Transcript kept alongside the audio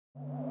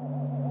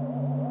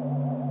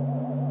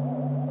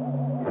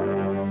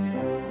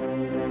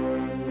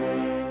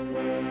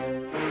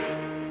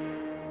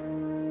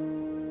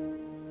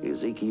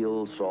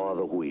Ezekiel saw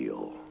the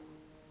wheel.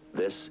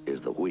 This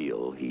is the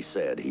wheel he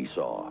said he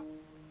saw.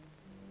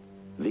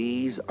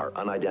 These are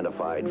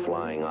unidentified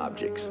flying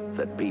objects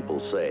that people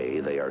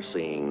say they are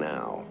seeing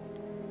now.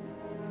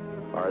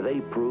 Are they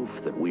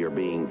proof that we are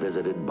being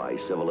visited by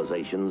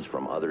civilizations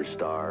from other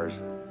stars?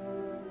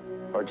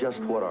 Or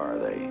just what are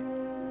they?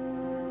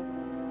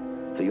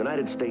 The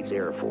United States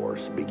Air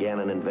Force began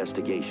an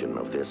investigation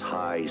of this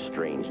high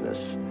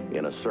strangeness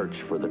in a search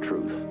for the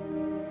truth.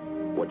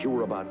 What you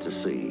are about to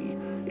see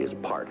is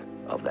part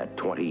of that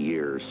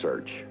 20-year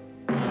search.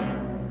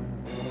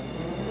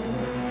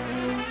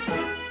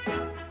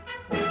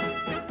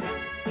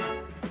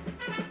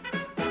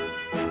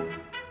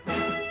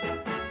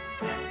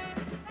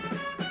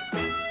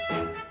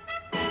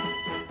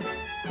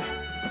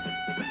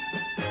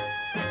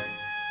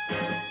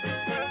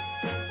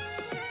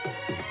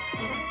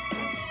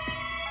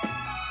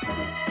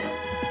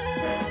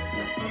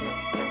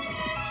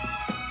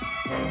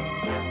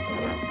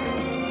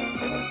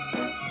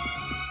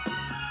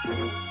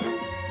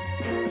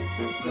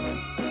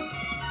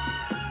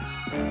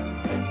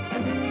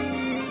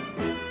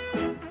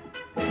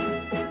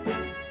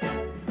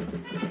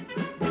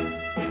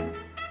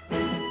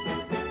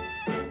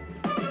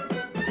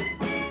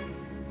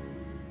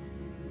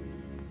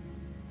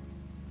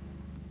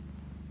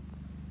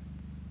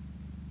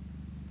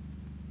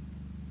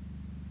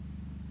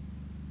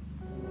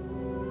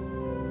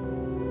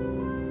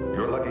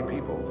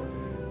 People.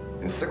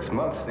 In 6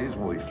 months, these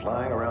will be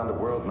flying around the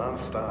world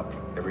non-stop.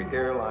 Every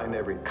airline,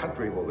 every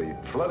country will be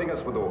flooding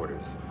us with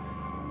orders.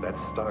 That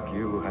stock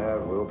you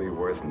have will be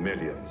worth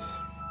millions.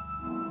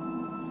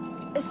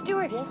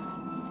 Stewardess.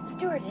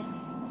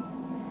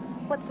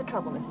 What's the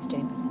trouble, Mrs.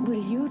 Jameson?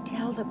 Will you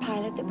tell the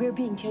pilot that we're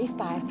being chased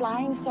by a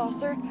flying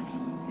saucer?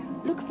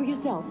 Look for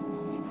yourself.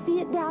 See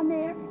it down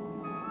there?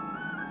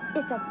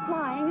 It's a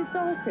flying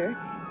saucer.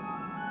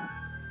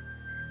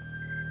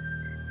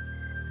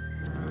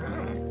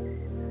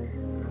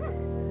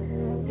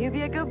 You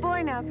be a good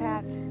boy now,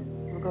 Patch.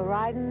 We'll go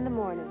riding in the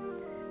morning.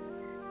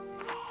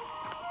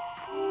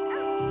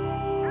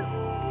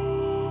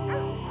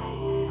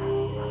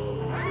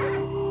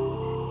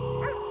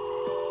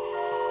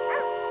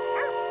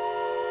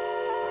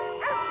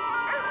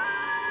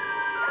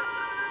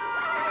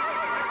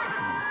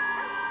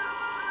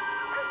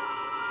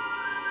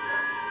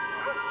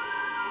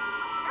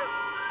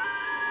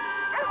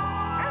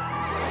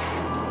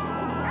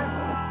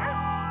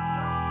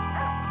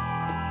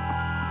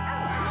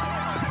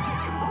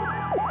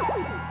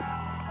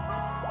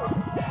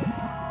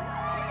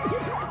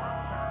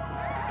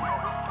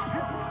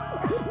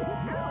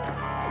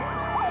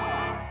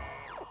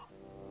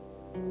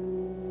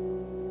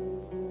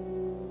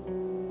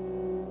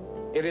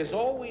 It has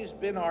always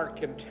been our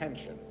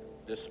contention,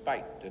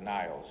 despite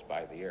denials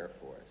by the Air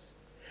Force,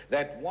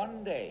 that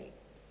one day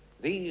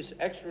these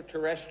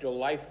extraterrestrial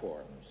life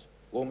forms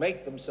will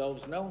make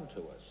themselves known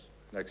to us.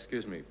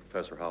 Excuse me,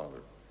 Professor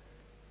Hollander,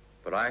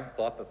 but I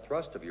thought the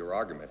thrust of your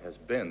argument has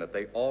been that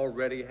they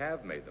already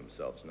have made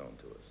themselves known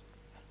to us.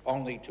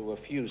 Only to a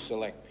few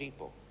select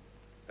people.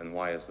 And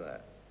why is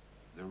that?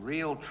 The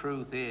real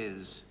truth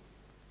is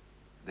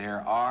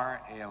there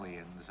are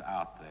aliens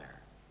out there.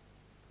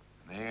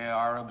 They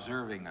are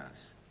observing us.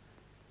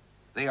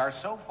 They are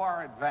so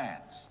far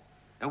advanced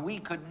that we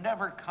could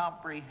never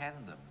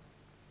comprehend them.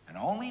 And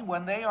only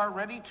when they are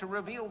ready to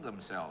reveal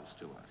themselves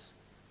to us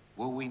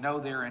will we know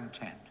their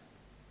intent,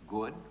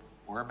 good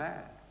or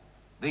bad.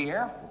 The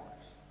Air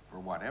Force, for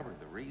whatever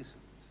the reasons,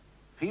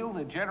 feel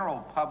the general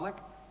public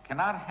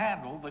cannot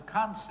handle the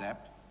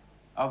concept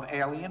of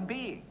alien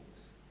beings,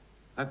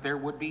 that there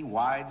would be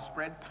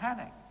widespread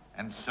panic.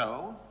 And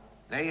so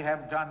they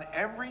have done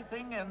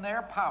everything in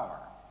their power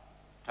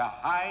to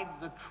hide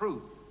the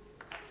truth.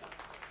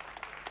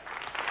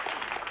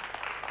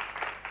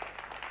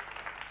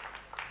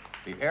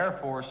 The Air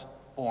Force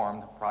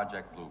formed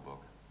Project Blue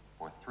Book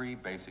for 3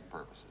 basic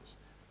purposes.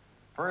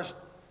 First,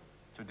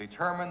 to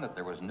determine that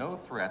there was no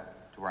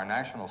threat to our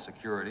national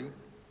security.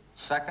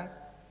 Second,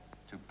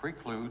 to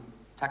preclude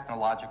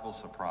technological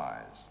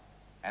surprise.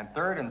 And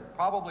third, and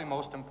probably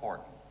most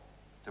important,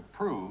 to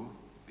prove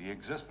the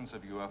existence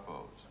of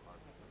UFOs.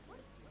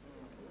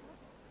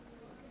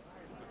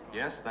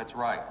 Yes, that's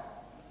right.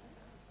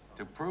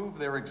 To prove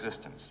their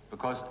existence,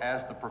 because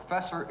as the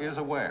professor is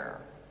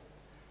aware,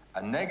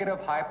 a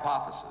negative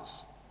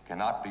hypothesis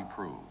cannot be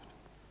proved.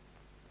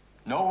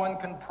 No one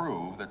can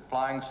prove that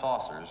flying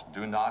saucers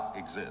do not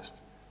exist,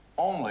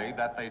 only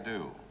that they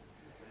do.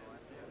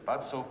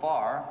 But so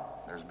far,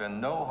 there's been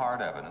no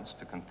hard evidence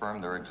to confirm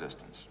their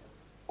existence.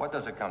 What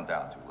does it come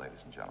down to,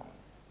 ladies and gentlemen?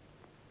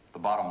 The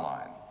bottom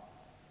line.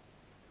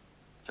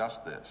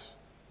 Just this.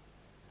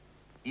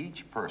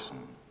 Each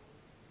person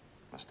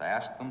must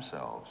ask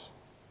themselves,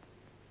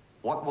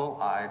 what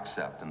will I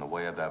accept in the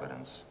way of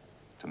evidence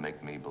to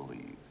make me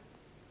believe?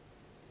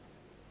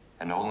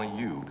 And only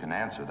you can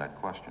answer that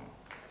question.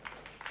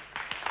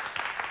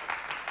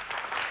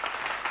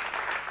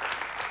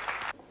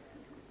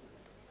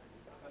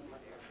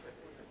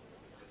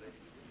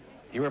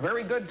 You were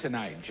very good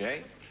tonight,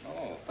 Jay.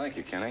 Oh, Thank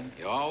you, Kenny.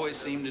 You always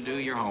seem to do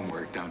your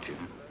homework, don't you?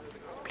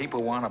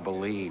 People want to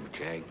believe,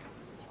 Jake.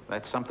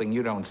 That's something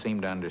you don't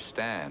seem to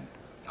understand.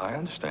 I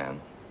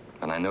understand,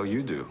 and I know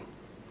you do,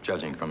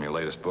 judging from your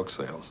latest book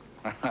sales.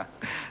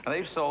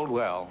 They've sold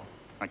well.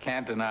 I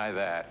can't deny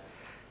that.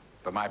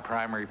 But my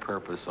primary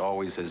purpose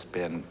always has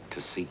been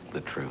to seek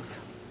the truth.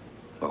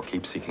 Well,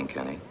 keep seeking,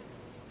 Kenny,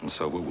 and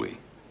so will we.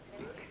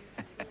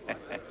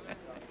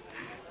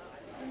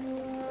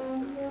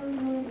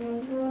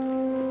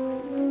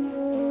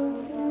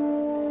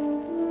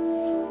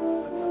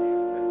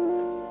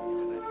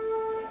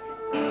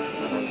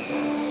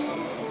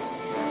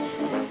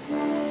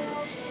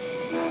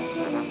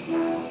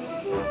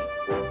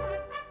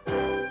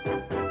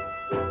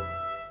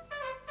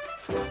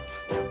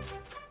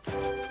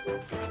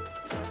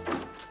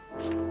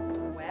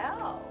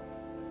 Well,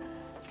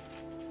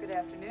 good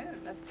afternoon.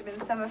 Must have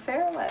been some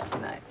affair last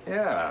night.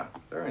 Yeah,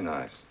 very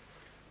nice.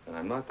 And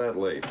I'm not that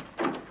late.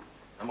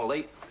 I'm a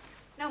late.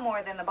 No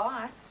more than the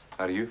boss.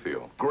 How do you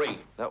feel? Great.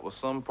 That was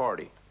some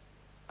party.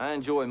 I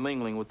enjoy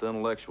mingling with the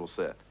intellectual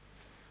set.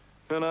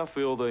 And I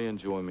feel they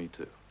enjoy me,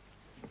 too.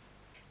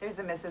 There's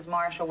a Mrs.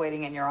 Marshall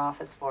waiting in your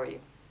office for you.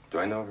 Do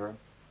I know her?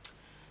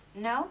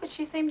 No, but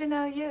she seemed to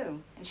know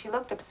you, and she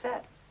looked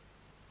upset.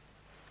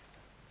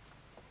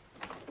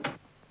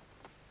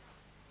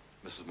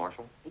 Mrs.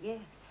 Marshall? Yes,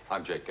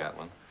 I'm Jake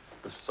Gatlin.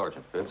 This is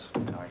Sergeant Fitz.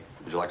 How are you?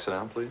 Would you like to sit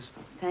down, please?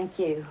 thank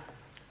you.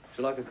 Would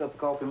you like a cup of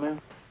coffee, ma'am?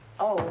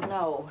 Oh,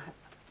 no,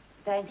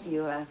 thank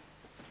you.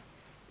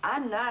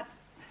 I'm not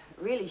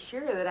really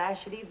sure that I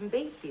should even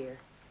be here.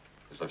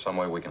 Is there some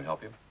way we can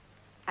help you?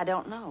 I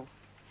don't know.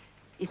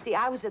 You see,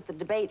 I was at the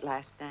debate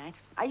last night.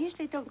 I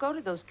usually don't go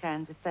to those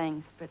kinds of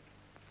things, but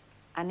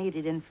I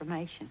needed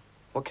information.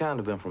 What kind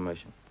of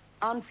information?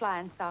 On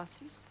flying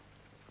saucers.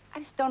 I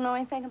just don't know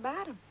anything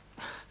about them.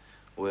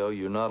 Well,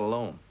 you're not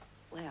alone.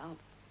 Well,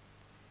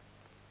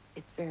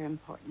 it's very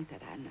important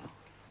that I know.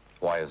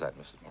 Why is that,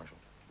 Mrs. Marshall?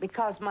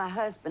 Because my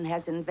husband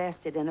has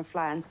invested in a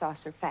flying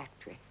saucer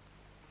factory.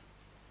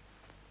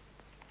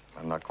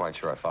 I'm not quite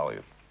sure I follow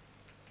you.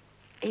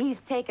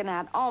 He's taken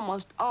out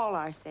almost all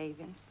our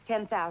savings,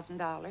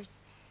 $10,000,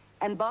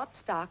 and bought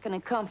stock in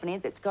a company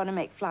that's going to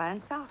make flying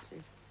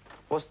saucers.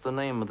 What's the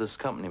name of this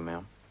company,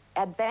 ma'am?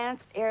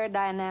 Advanced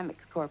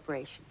Aerodynamics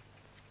Corporation.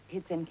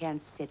 It's in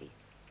Kansas City.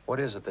 What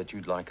is it that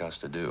you'd like us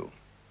to do?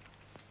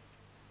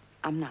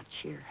 I'm not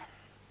sure.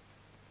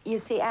 You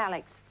see,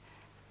 Alex,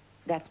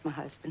 that's my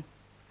husband.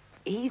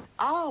 He's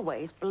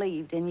always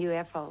believed in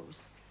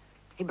UFOs.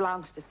 He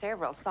belongs to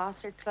several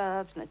saucer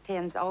clubs and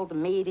attends all the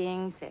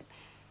meetings and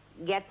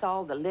gets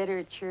all the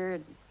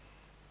literature.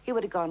 He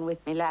would have gone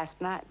with me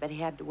last night, but he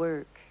had to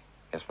work.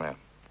 Yes, ma'am.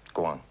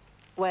 Go on.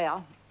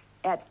 Well,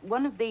 at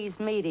one of these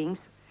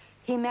meetings,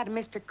 he met a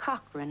Mr.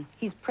 Cochran.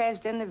 He's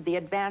president of the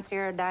Advanced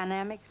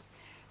Aerodynamics.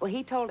 Well,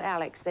 he told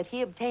Alex that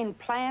he obtained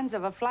plans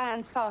of a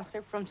flying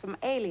saucer from some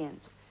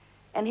aliens,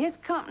 and his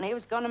company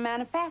was going to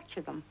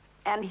manufacture them.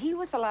 And he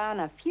was allowing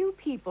a few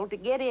people to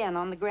get in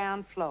on the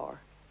ground floor.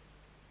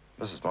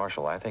 Mrs.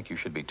 Marshall, I think you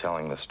should be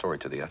telling this story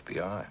to the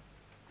FBI.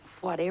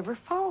 Whatever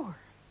for?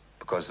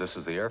 Because this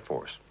is the Air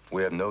Force.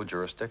 We have no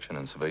jurisdiction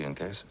in civilian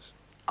cases.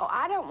 Oh,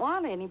 I don't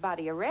want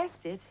anybody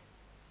arrested.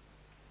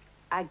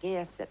 I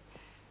guess that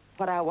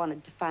what I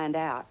wanted to find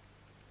out,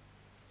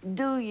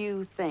 do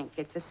you think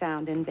it's a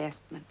sound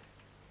investment?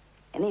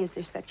 And is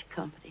there such a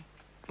company?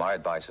 My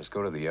advice is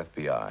go to the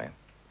FBI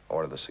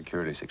or to the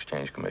Securities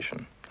Exchange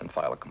Commission and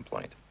file a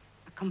complaint.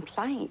 A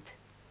complaint?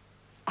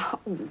 Oh,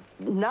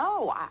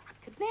 no, I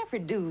could never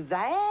do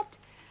that.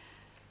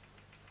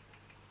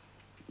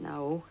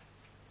 No.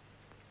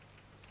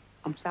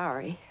 I'm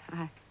sorry.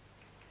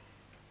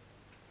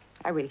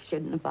 I really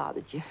shouldn't have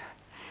bothered you.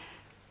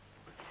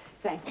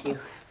 Thank you.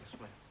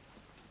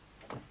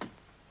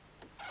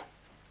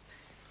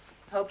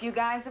 Hope you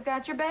guys have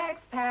got your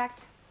bags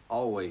packed.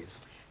 Always.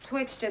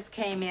 Twitch just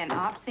came in,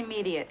 ops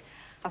immediate.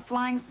 A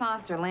flying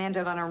saucer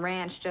landed on a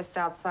ranch just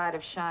outside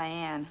of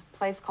Cheyenne, a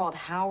place called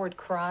Howard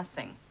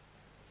Crossing.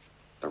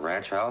 The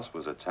ranch house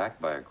was attacked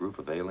by a group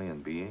of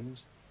alien beings?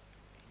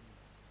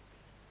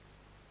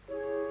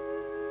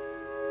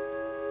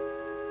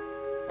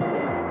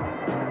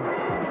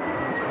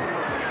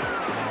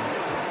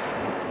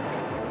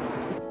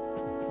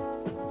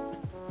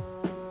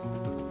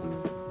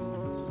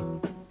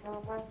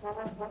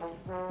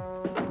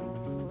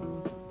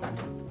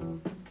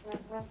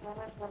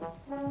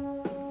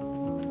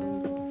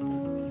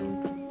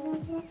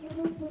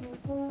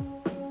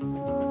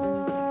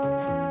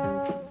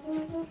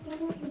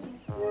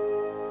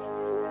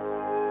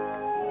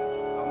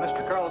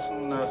 Mr.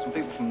 Carlson, some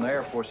people from the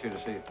Air Force here to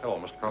see you. Hello,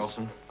 Mr.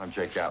 Carlson. I'm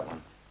Jake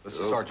Gatlin. This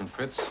is Sergeant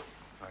Fitz.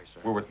 Hi, sir.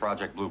 We're with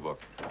Project Blue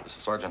Book. This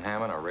is Sergeant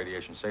Hammond, our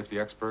radiation safety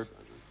expert.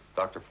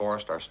 Dr.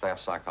 Forrest, our staff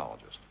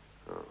psychologist.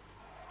 Oh.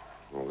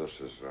 Well, this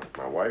is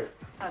my wife.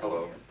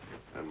 Hello.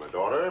 And my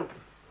daughter.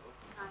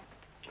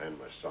 And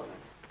my son.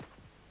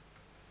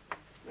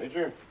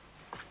 Major,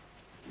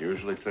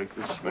 usually take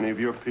this many of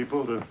your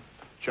people to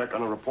check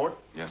on a report?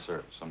 Yes,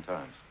 sir.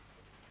 Sometimes.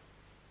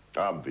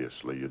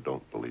 Obviously, you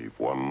don't believe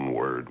one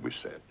word we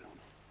said.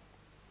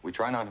 We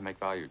try not to make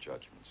value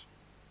judgments.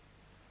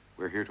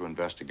 We're here to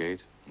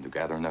investigate and to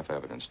gather enough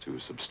evidence to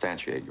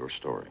substantiate your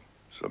story.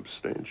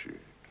 Substantiate?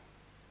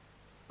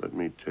 Let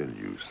me tell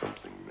you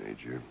something,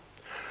 Major.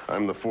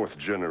 I'm the 4th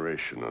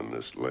generation on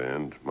this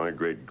land. My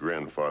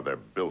great-grandfather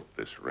built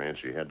this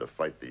ranch. He had to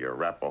fight the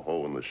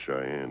Arapaho and the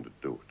Cheyenne to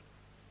do it.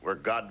 We're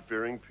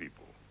God-fearing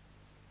people.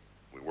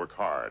 We work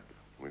hard.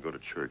 We go to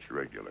church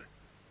regular.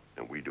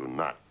 And we do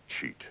not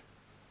cheat.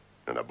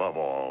 And above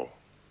all,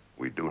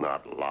 we do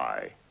not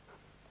lie.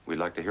 We'd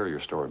like to hear your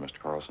story, Mr.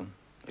 Carlson,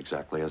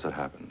 exactly as it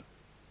happened.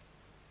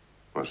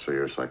 Well, so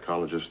your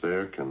psychologist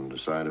there can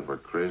decide if we're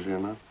crazy or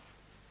not?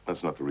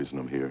 That's not the reason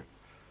I'm here.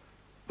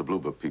 The Blue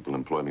Book people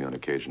employ me on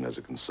occasion as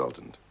a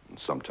consultant. And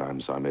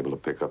sometimes I'm able to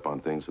pick up on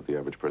things that the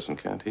average person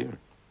can't hear.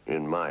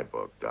 In my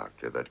book,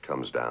 Doctor, that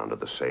comes down to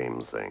the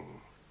same thing.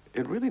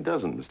 It really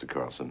doesn't, Mr.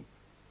 Carlson.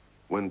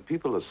 When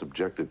people are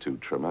subjected to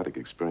traumatic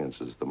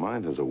experiences, the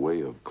mind has a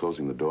way of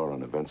closing the door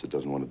on events it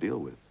doesn't want to deal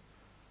with.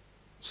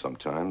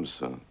 Sometimes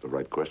the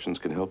right questions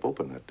can help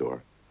open that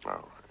door. All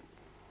right.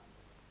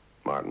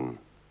 Martin,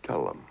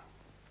 tell them.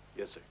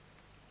 Yes, sir.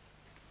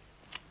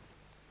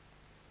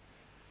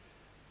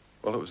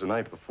 Well, it was the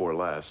night before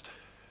last.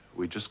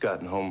 We'd just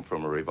gotten home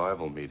from a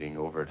revival meeting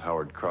over at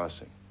Howard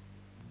Crossing.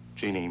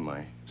 Jeannie,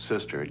 my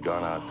sister, had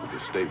gone out to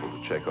the stable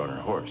to check on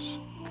her horse.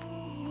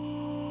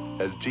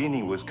 As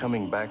Jeannie was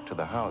coming back to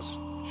the house,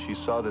 she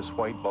saw this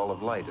white ball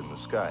of light in the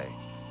sky.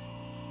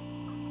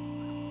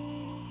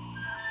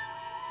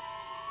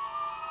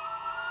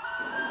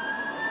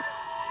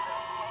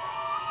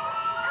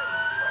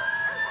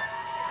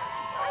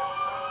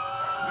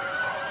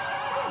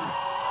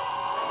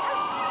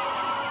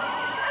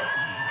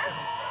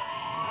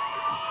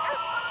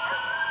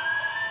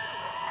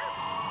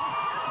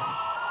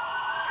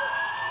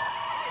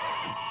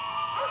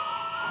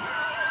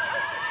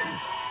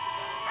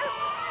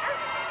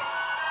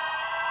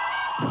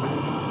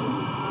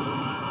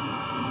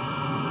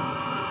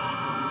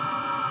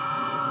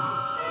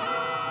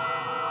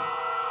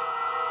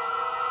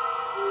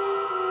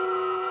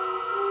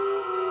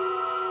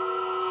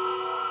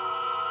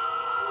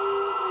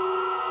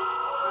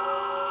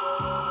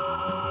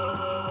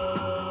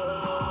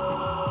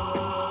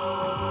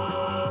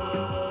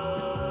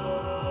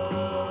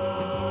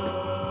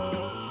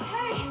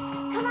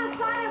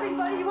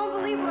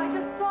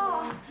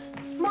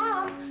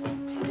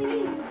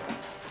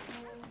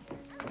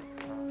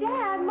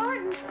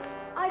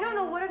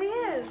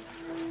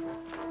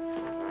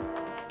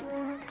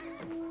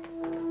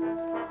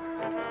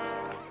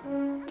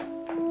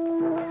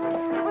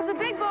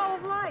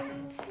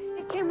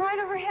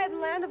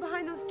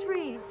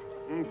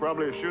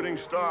 Probably a shooting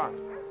star.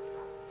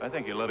 I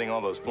think you're letting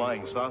all those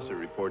flying saucer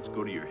reports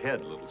go to your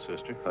head, little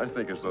sister. I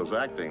think it's those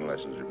acting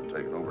lessons you've been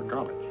taking over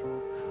college.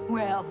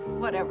 Well,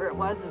 whatever it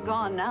was is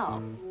gone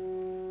now.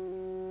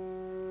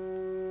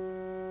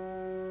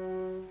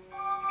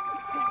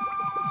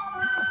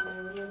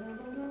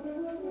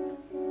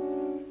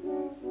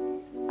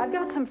 I've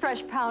got some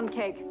fresh pound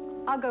cake.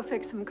 I'll go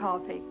fix some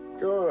coffee.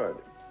 Good.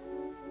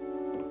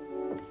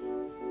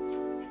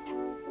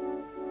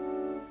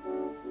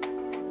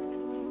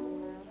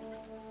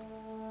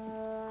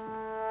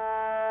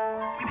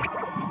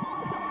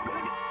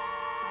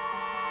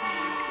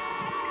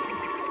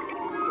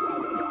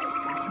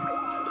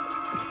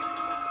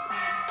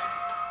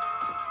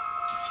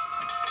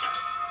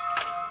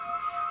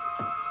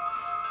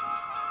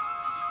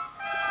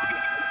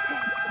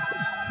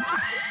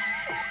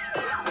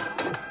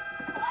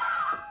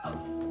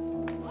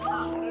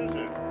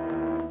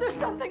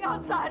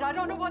 Outside. I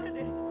don't know what it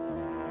is.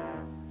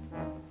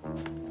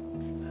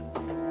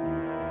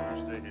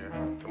 Stay here.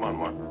 Come on,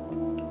 Mark.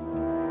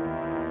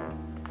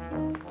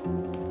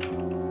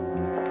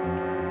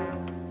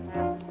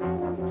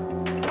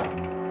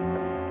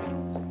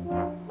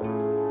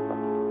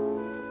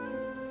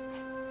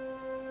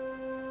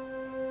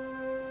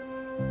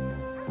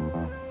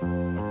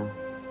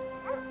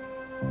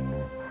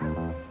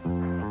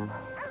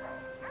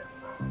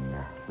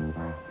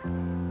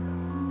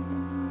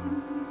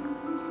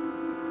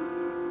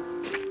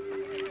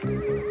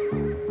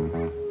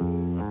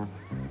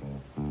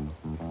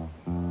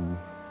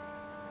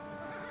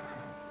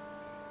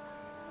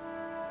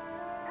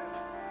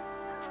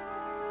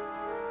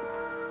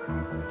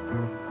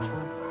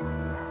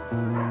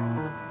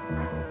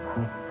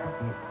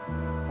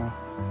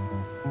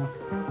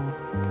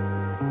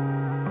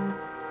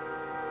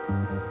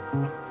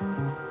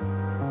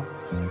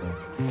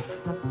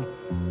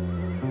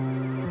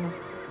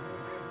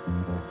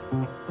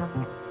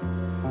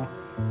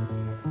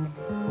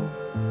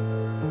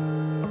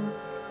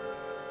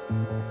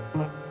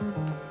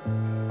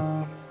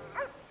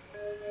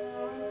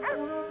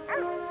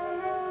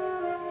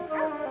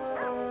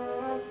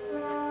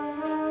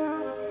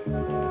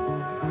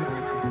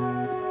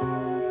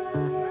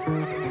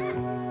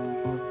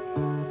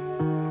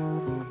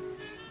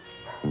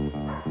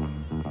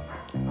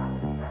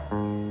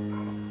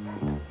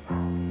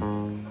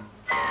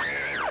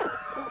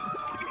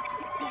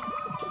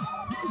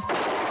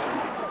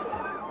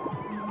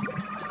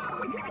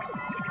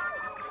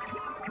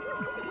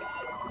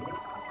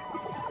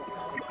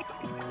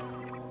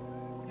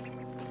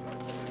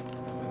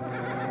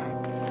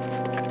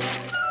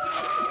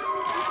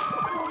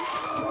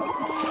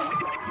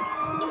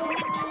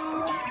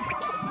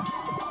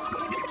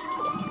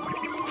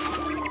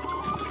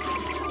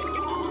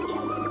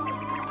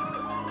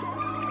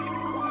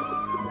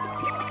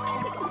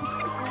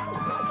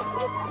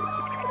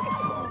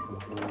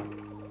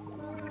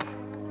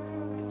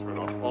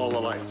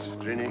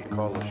 Jeannie,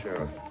 call the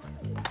sheriff.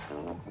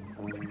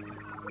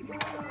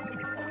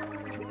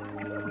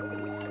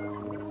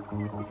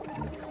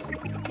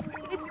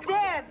 It's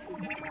dead.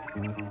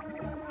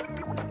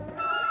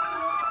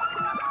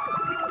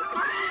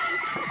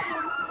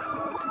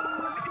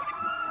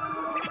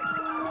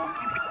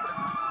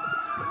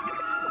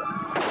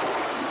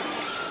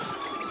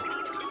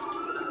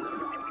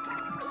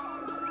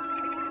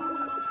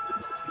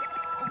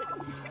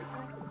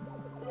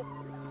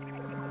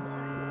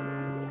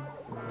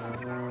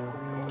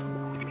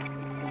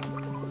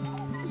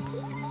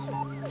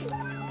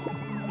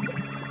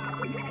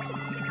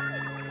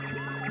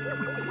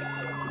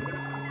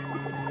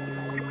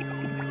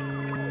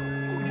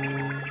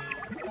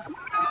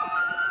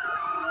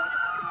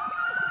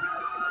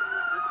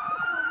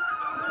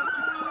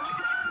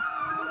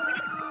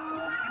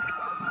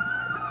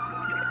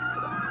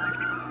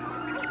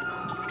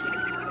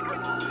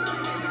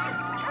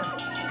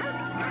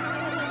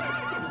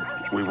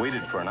 We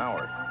waited for an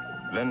hour.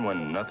 Then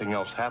when nothing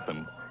else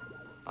happened,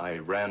 I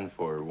ran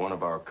for one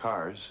of our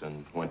cars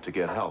and went to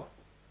get help.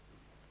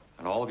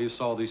 And all of you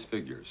saw these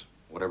figures,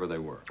 whatever they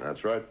were.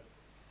 That's right.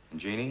 And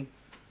Jeannie,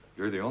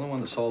 you're the only one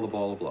that saw the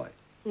ball of light.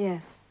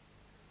 Yes.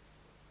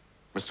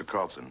 Mr.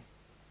 Carlson,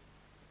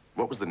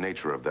 what was the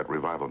nature of that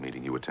revival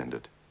meeting you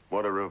attended?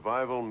 What a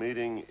revival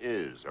meeting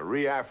is, a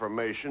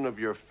reaffirmation of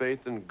your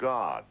faith in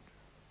God.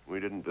 We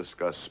didn't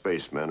discuss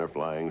spacemen or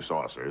flying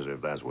saucers,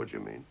 if that's what you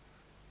mean.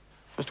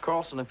 Mr.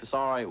 Carlson, if it's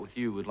all right with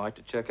you, we'd like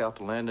to check out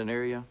the landing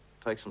area,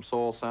 take some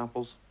soil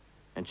samples,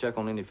 and check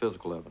on any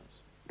physical evidence.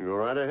 You go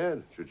right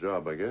ahead. It's your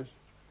job, I guess.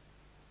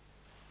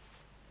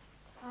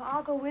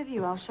 I'll go with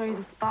you. I'll show you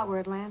the spot where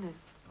it landed.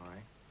 All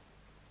right.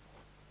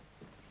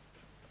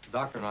 The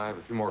doctor and I have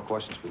a few more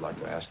questions we'd like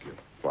to ask you.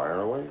 Fire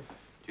away.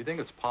 Do you think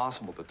it's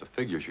possible that the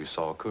figures you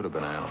saw could have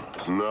been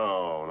animals?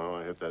 No,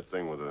 I hit that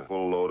thing with a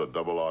full load of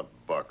double-aught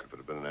buck. If it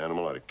had been an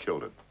animal, I'd have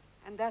killed it.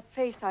 And that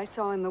face I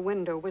saw in the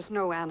window was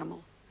no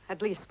animal.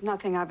 At least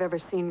nothing I've ever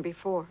seen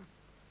before.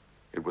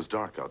 It was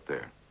dark out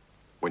there.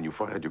 When you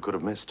fired, you could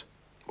have missed.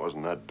 It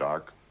wasn't that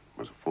dark. It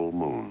was a full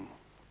moon.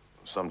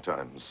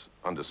 Sometimes,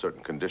 under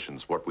certain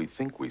conditions, what we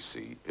think we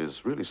see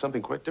is really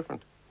something quite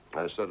different.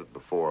 I said it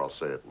before, I'll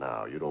say it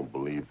now. You don't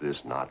believe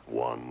this, not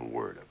one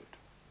word of it.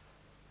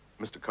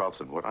 Mr.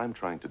 Carlson, what I'm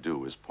trying to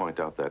do is point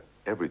out that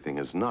everything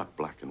is not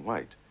black and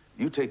white.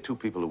 You take two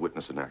people who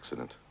witness an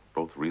accident,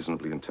 both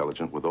reasonably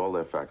intelligent with all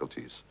their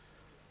faculties.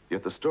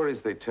 Yet the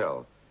stories they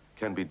tell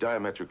can be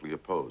diametrically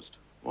opposed.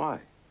 Why?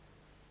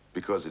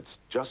 Because it's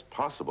just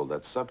possible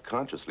that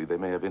subconsciously they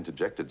may have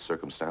interjected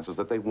circumstances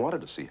that they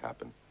wanted to see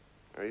happen.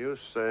 Are you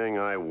saying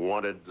I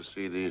wanted to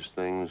see these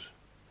things?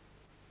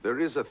 There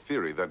is a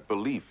theory that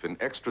belief in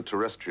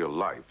extraterrestrial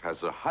life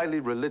has a highly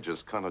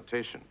religious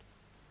connotation,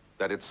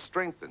 that it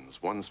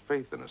strengthens one's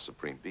faith in a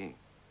supreme being.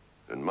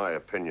 In my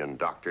opinion,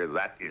 Doctor,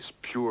 that is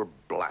pure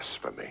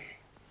blasphemy.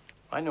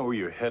 I know where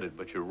you're headed,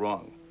 but you're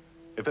wrong.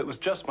 If it was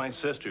just my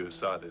sister who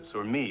saw this,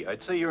 or me,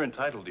 I'd say you're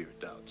entitled to your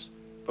doubts.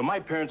 But my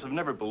parents have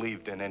never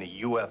believed in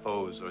any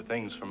UFOs or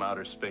things from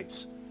outer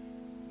space.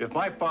 If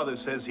my father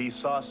says he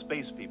saw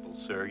space people,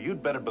 sir,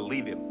 you'd better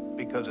believe him,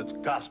 because it's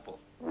gospel.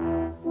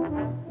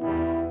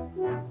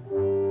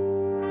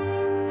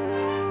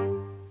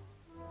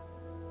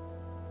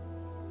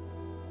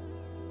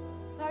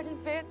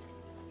 Sergeant Fitz,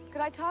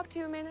 could I talk to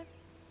you a minute?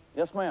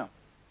 Yes, ma'am.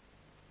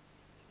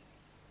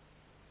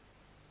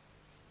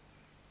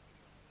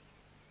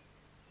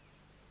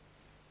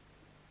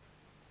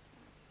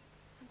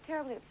 I'm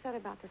terribly upset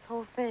about this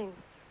whole thing.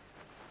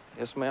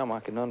 Yes, ma'am, I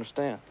can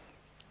understand.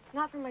 It's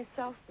not for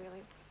myself, really.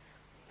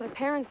 It's my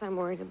parents I'm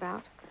worried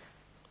about.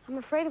 I'm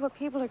afraid of what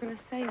people are going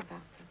to say about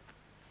them.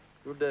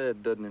 Your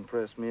dad doesn't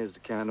impress me as the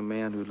kind of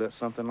man who'd let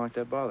something like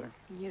that bother him.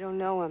 You don't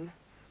know him.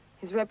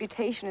 His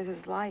reputation is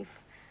his life.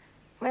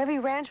 Every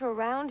rancher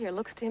around here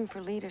looks to him for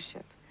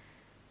leadership.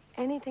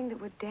 Anything that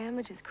would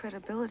damage his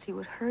credibility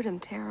would hurt him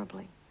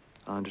terribly.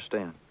 I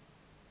understand.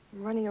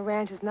 Running a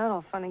ranch is not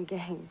all fun and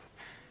games.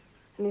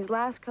 In these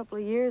last couple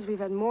of years, we've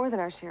had more than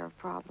our share of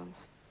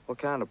problems. What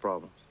kind of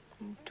problems?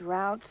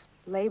 Drought,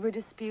 labor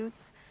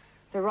disputes,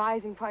 the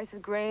rising price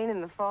of grain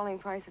and the falling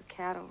price of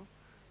cattle.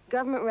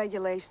 Government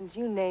regulations,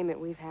 you name it,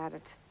 we've had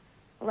it.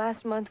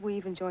 Last month, we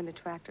even joined a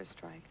tractor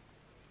strike.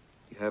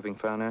 You having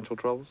financial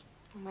troubles?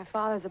 My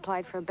father's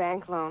applied for a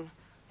bank loan.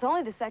 It's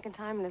only the second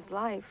time in his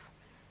life.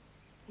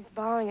 He's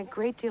borrowing a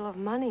great deal of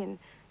money, and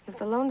if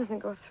the loan doesn't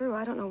go through,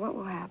 I don't know what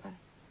will happen.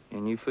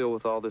 And you feel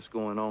with all this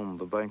going on,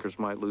 the bankers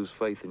might lose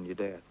faith in your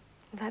dad.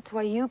 That's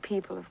why you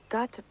people have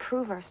got to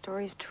prove our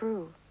story's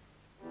true.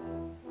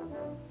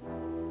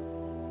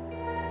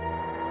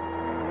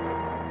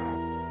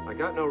 I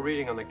got no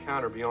reading on the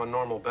counter beyond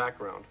normal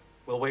background.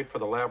 We'll wait for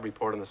the lab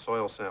report on the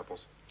soil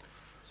samples.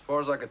 As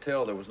far as I could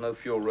tell, there was no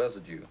fuel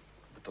residue.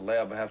 But the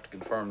lab will have to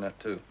confirm that,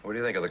 too. What do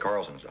you think of the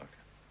Carlsons, Doctor?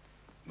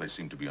 They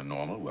seem to be a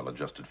normal,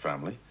 well-adjusted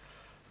family.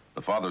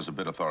 The father's a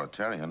bit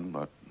authoritarian,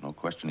 but no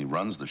question he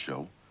runs the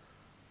show.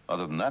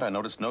 Other than that, I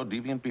noticed no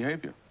deviant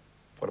behavior.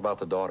 What about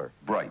the daughter?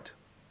 Bright,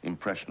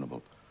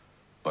 impressionable,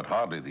 but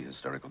hardly the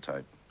hysterical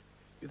type.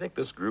 You think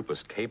this group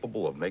is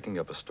capable of making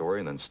up a story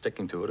and then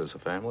sticking to it as a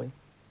family?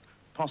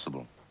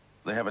 Possible.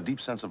 They have a deep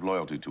sense of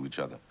loyalty to each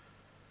other.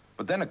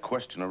 But then a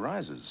question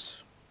arises.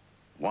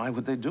 Why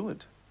would they do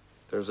it?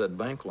 There's that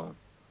bank loan.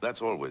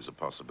 That's always a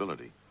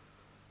possibility.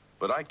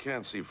 But I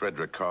can't see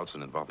Frederick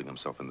Carlson involving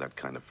himself in that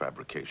kind of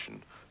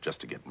fabrication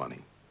just to get money.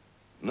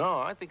 No,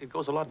 I think it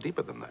goes a lot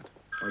deeper than that.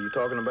 Are you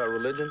talking about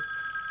religion?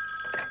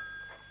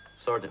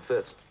 Sergeant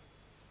Fitz.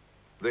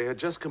 They had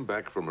just come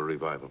back from a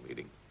revival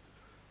meeting.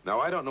 Now,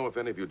 I don't know if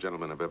any of you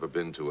gentlemen have ever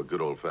been to a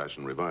good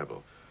old-fashioned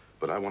revival,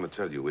 but I want to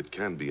tell you it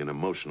can be an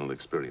emotional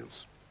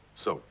experience.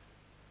 So,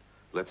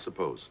 let's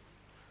suppose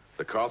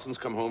the Carlsons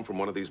come home from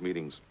one of these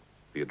meetings.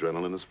 The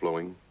adrenaline is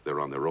flowing.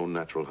 They're on their own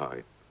natural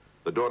high.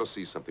 The daughter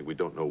sees something we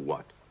don't know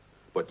what.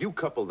 But you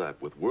couple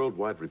that with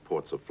worldwide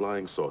reports of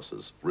flying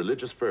saucers,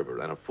 religious fervor,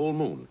 and a full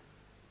moon,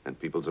 and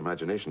people's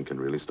imagination can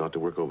really start to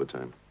work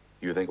overtime.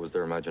 You think it was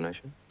their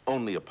imagination?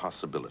 Only a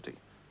possibility.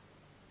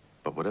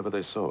 But whatever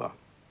they saw,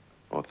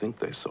 or think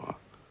they saw,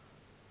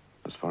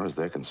 as far as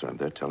they're concerned,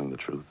 they're telling the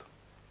truth.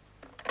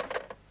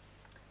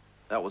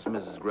 That was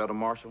Mrs. Greta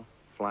Marshall,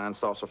 flying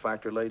saucer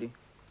factory lady.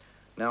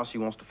 Now she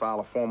wants to file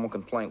a formal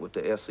complaint with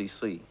the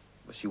SEC,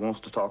 but she wants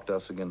to talk to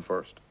us again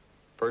first.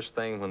 First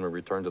thing when we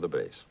return to the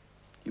base.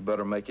 You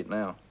better make it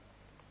now.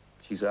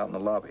 She's out in the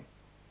lobby.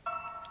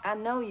 I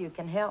know you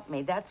can help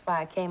me. That's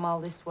why I came all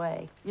this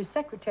way. Your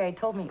secretary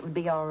told me it would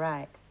be all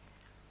right.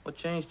 What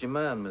changed your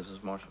mind,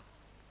 Mrs. Marshall?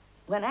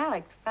 When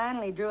Alex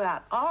finally drew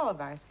out all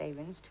of our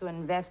savings to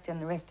invest in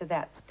the rest of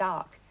that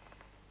stock,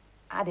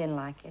 I didn't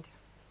like it.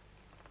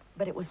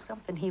 But it was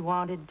something he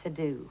wanted to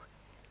do.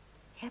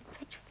 He had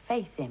such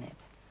faith in it.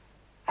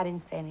 I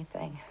didn't say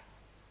anything.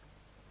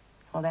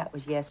 Well, that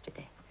was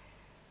yesterday.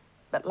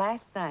 But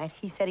last night,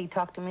 he said he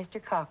talked to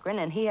Mr. Cochran,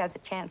 and he has a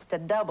chance to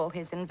double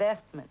his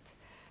investment.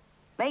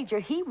 Major,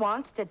 he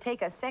wants to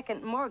take a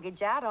second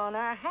mortgage out on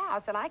our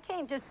house, and I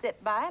can't just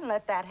sit by and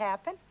let that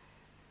happen.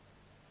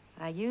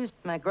 I used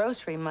my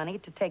grocery money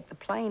to take the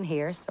plane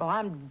here, so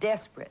I'm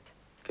desperate.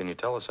 Can you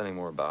tell us any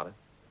more about it?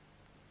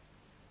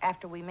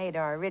 After we made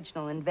our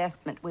original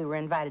investment, we were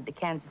invited to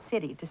Kansas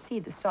City to see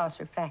the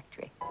saucer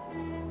factory.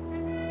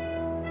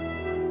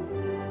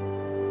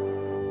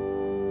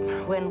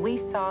 When we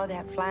saw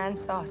that flying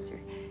saucer,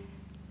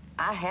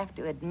 I have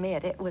to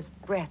admit it was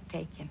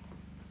breathtaking.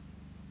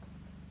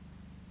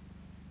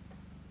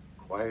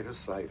 Quite a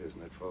sight,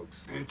 isn't it, folks?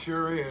 It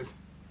sure is.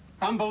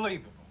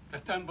 Unbelievable.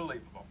 Just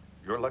unbelievable.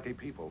 You're lucky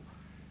people.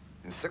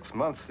 In 6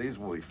 months, these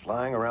will be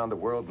flying around the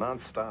world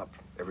nonstop.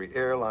 Every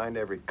airline,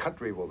 every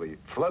country will be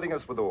flooding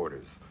us with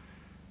orders.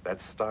 That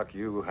stock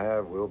you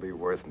have will be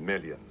worth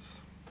millions.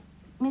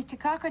 Mr.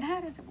 Cochran,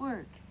 how does it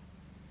work?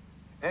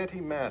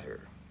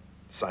 Antimatter.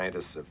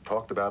 Scientists have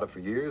talked about it for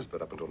years,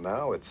 but up until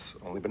now, it's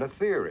only been a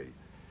theory.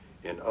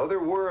 In other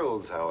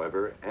worlds,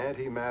 however,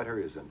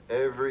 antimatter is an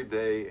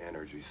everyday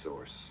energy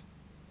source.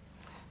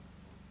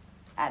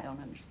 I don't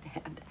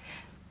understand.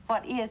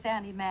 What is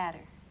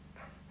antimatter?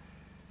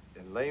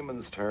 In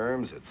layman's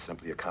terms, it's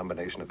simply a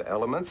combination of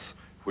elements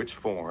which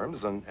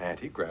forms an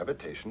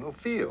anti-gravitational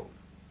field.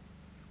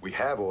 We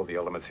have all the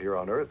elements here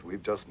on Earth.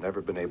 We've just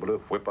never been able to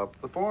whip up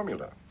the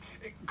formula.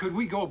 Could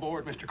we go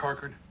aboard, Mr.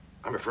 Cochran?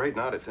 I'm afraid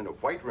not. It's in a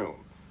white room.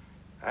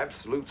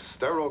 Absolute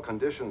sterile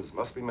conditions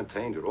must be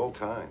maintained at all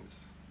times.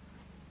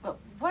 Well,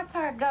 what's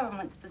our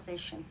government's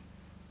position?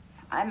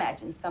 I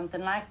imagine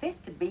something like this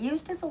could be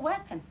used as a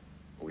weapon.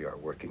 We are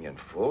working in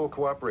full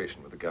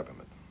cooperation with the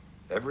government.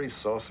 Every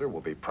saucer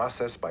will be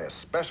processed by a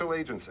special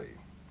agency.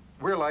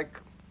 We're like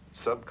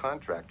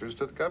subcontractors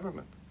to the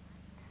government.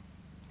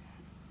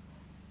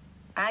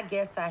 I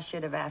guess I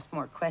should have asked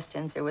more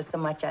questions. There was so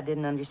much I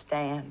didn't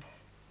understand.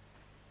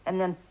 And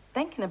then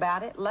thinking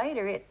about it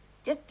later, it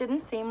just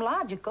didn't seem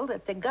logical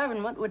that the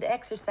government would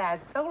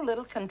exercise so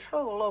little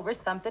control over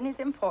something as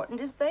important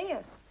as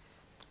this.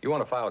 You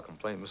want to file a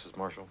complaint, Mrs.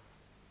 Marshall?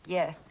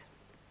 Yes.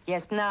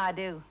 Yes, now I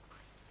do.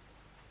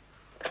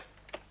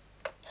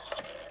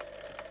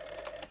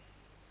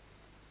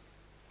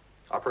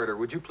 Operator,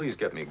 would you please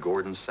get me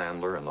Gordon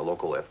Sandler in the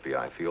local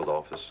FBI field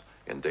office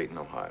in Dayton,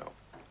 Ohio?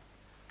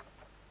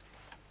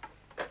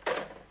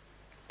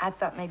 I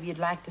thought maybe you'd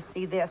like to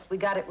see this. We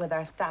got it with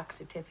our stock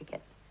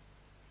certificate.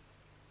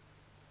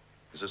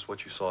 Is this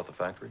what you saw at the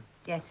factory?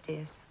 Yes, it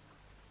is.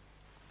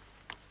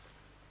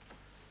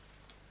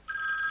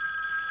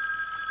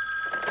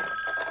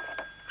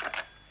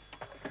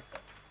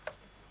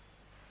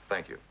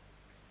 Thank you.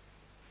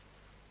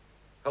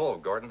 Hello,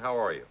 Gordon. How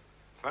are you?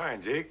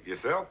 Fine, Jake.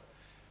 Yourself?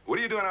 What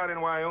are you doing out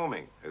in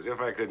Wyoming? As if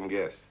I couldn't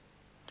guess.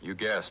 You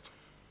guessed.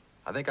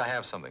 I think I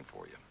have something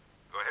for you.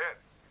 Go ahead.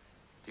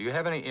 Do you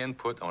have any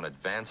input on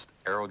Advanced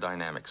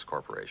Aerodynamics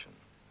Corporation?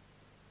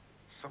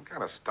 Some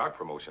kind of stock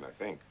promotion, I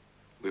think.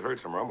 We've heard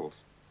some rumbles.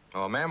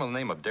 Oh, a man with the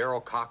name of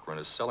Darrell Cochran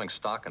is selling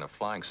stock in a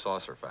flying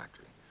saucer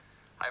factory.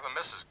 I have a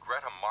Mrs.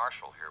 Greta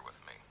Marshall here with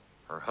me.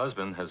 Her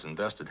husband has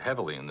invested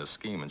heavily in this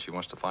scheme, and she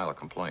wants to file a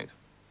complaint.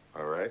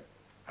 All right.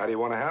 How do you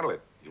want to handle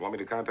it? You want me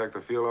to contact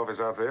the field office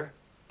out there?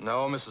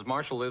 No, Mrs.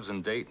 Marshall lives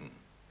in Dayton.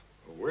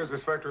 Well, where's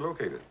this factory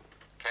located?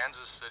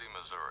 Kansas City,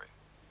 Missouri.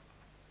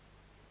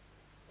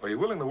 Are you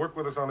willing to work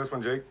with us on this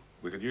one, Jake?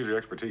 We could use your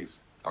expertise.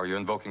 Are you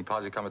invoking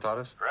posse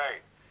comitatus?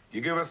 Right.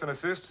 You give us an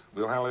assist,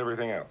 we'll handle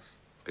everything else.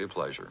 Be a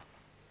pleasure.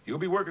 You'll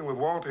be working with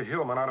Walter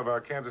Hillman out of our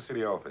Kansas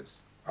City office.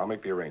 I'll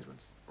make the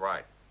arrangements.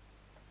 Right.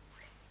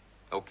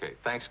 Okay,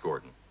 thanks,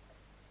 Gordon.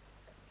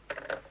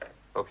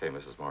 Okay,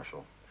 Mrs.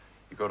 Marshall.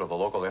 You go to the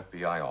local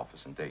FBI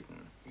office in Dayton.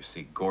 You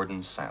see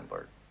Gordon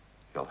Sandler.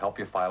 He'll help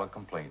you file a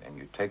complaint, and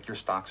you take your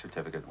stock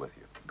certificate with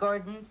you.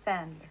 Gordon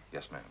Sandler.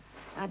 Yes, ma'am.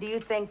 Now, do you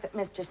think that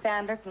Mr.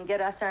 Sandler can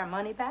get us our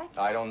money back?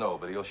 I don't know,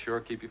 but he'll sure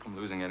keep you from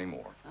losing any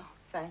more. Oh,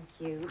 thank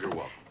you. You're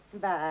welcome.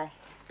 Bye.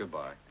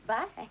 Goodbye.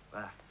 Bye.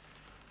 Bye.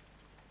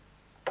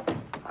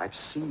 I've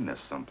seen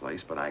this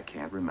someplace, but I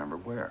can't remember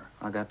where.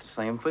 I got the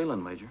same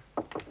feeling, Major.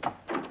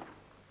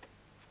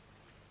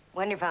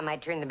 Wonder if I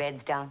might turn the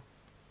beds down.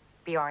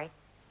 Be all right?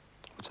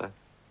 What's that?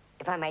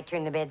 If I might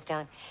turn the beds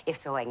down?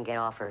 If so, I can get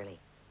off early.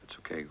 It's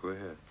okay. Go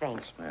ahead.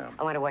 Thanks. Yes, ma'am.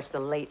 I want to watch the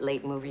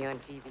late movie on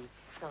TV.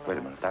 Wait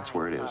a minute. That's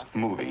where it is.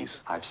 Movies.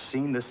 I've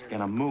seen this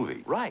in a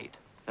movie. Right.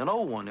 An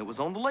old one. It was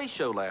on the Late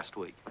Show last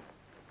week.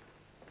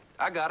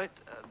 I got it.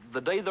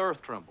 The day the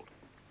earth trembled.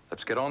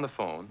 Let's get on the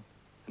phone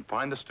and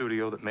find the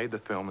studio that made the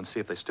film and see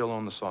if they still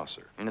own the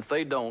saucer. And if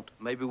they don't,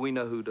 maybe we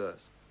know who does.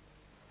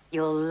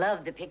 You'll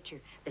love the picture.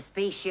 The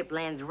spaceship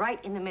lands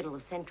right in the middle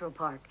of Central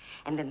Park,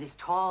 and then this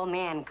tall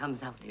man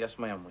comes out. Yes,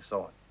 ma'am. We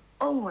saw it.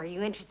 Oh, are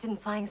you interested in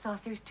flying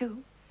saucers, too?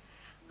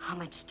 How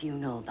much do you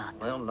know about them?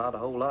 Well, not a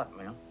whole lot,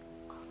 ma'am.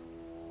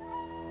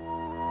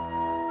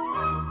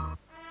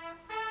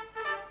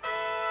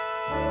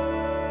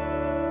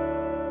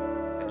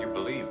 And you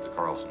believe the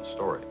Carlson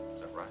story,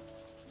 is that right?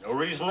 No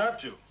reason not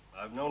to.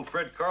 I've known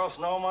Fred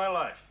Carlson all my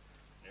life.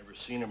 Never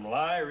seen him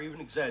lie or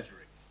even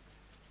exaggerate.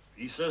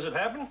 If he says it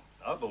happened,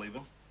 I'll believe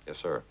him. Yes,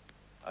 sir.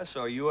 I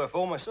saw a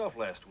UFO myself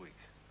last week,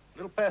 a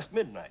little past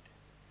midnight.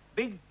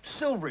 Big,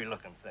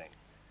 silvery-looking thing.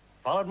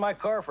 Followed my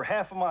car for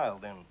half a mile,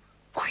 then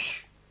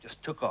whoosh,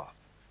 just took off.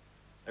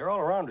 They're all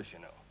around us, you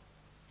know.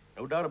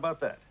 No doubt about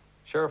that.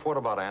 Sheriff, what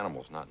about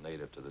animals not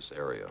native to this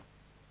area?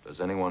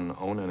 Does anyone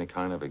own any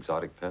kind of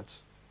exotic pets?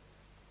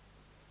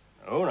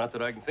 No, not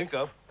that I can think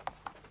of.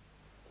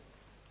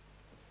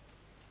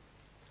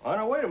 Oh,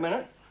 now, wait a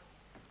minute.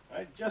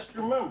 I just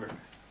remembered.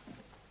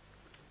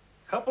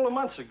 A couple of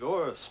months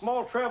ago, a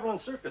small traveling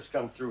circus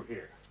come through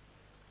here.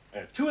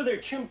 Two of their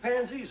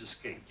chimpanzees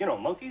escaped. You know,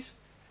 monkeys.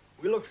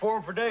 We looked for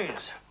them for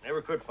days.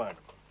 Never could find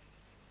them.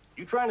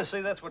 You trying to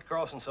say that's what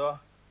Carlson saw?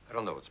 I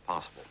don't know. It's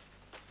possible.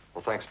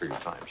 Well, thanks for your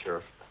time,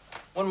 Sheriff.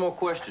 One more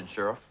question,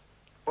 Sheriff.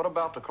 What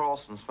about the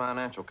Carlson's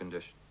financial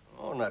condition?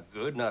 Oh, not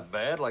good, not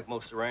bad, like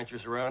most of the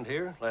ranchers around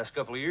here. Last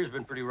couple of years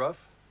been pretty rough.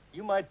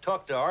 You might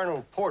talk to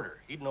Arnold Porter.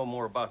 He'd know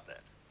more about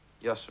that.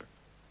 Yes, sir.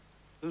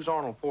 Who's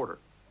Arnold Porter?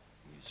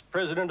 He's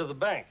president of the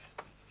bank.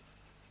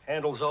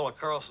 Handles all of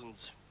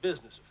Carlson's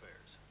business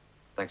affairs.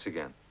 Thanks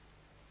again.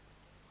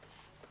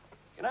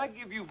 Can I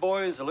give you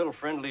boys a little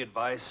friendly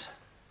advice?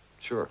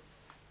 Sure.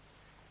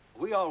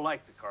 We all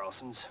like the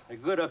Carlsons. They're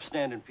good,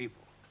 upstanding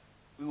people.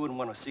 We wouldn't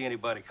want to see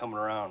anybody coming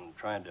around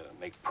trying to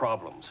make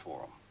problems for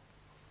them.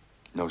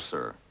 No,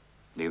 sir.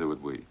 Neither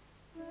would we.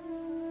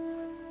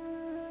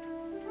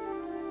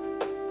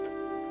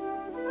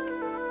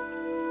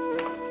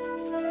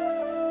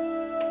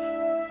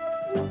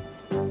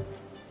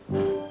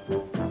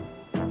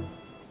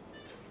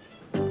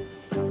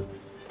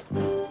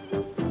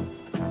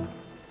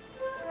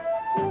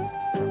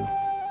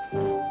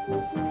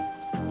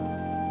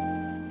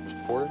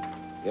 Mr. Porter?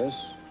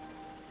 Yes?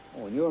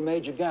 Oh, and you're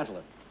Major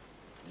Gatlin.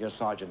 You're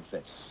Sergeant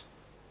Fitz.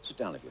 Sit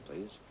down, if you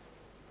please.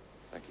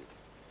 Thank you.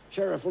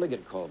 Sheriff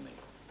Liggett called me.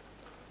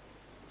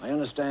 I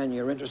understand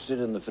you're interested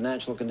in the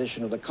financial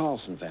condition of the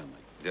Carlson family.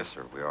 Yes,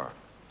 sir, we are.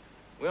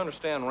 We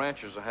understand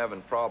ranchers are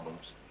having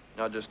problems,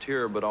 not just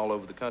here, but all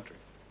over the country.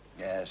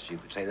 Yes, you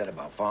could say that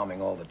about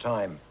farming all the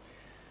time.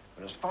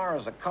 But as far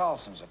as the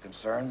Carlsons are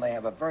concerned, they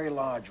have a very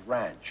large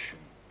ranch.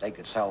 They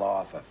could sell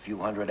off a few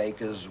hundred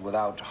acres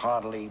without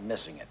hardly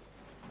missing it.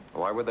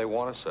 Why would they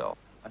want to sell?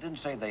 I didn't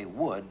say they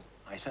would.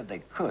 I said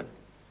they could.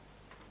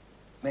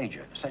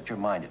 Major, set your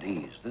mind at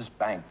ease. This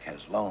bank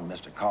has loaned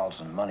Mr.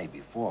 Carlson money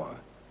before,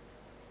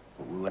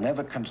 but we were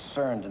never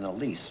concerned in the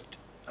least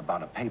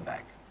about a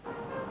payback.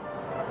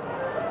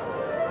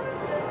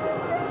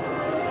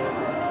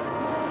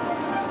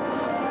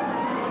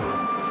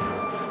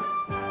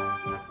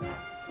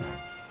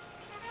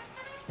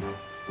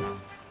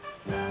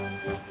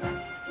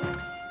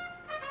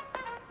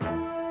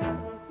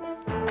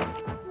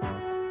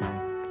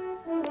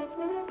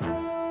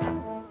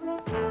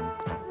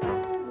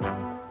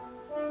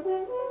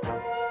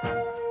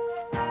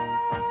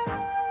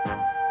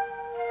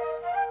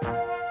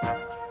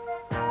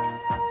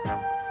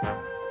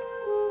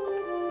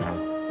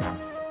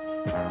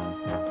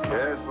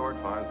 Yes, Lord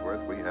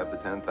Farnsworth, we have the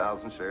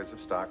 10,000 shares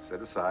of stock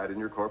set aside in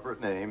your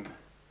corporate name.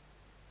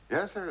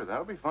 Yes, sir,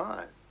 that'll be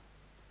fine.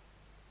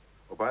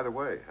 Oh, by the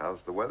way,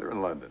 how's the weather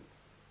in London?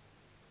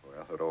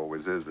 Well, it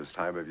always is this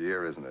time of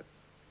year, isn't it?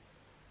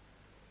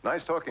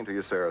 Nice talking to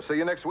you, Sarah. See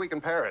you next week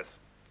in Paris.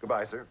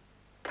 Goodbye, sir.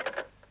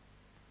 Can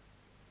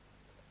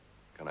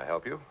I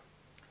help you?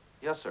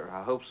 Yes, sir,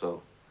 I hope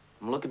so.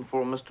 I'm looking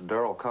for Mr.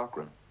 Darrell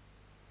Cochran.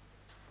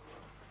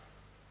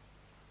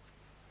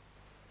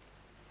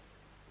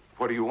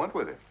 What do you want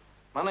with him?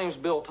 My name's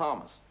Bill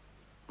Thomas.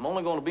 I'm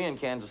only going to be in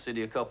Kansas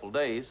City a couple of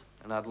days,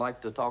 and I'd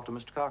like to talk to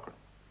Mr. Cochran.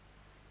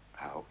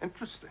 How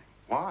interesting.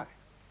 Why?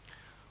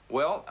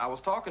 Well, I was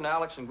talking to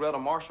Alex and Greta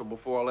Marshall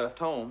before I left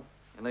home,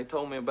 and they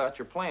told me about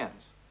your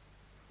plans.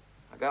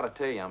 I gotta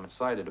tell you, I'm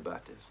excited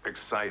about this.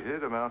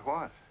 Excited about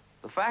what?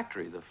 The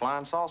factory, the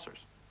flying saucers.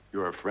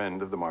 You're a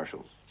friend of the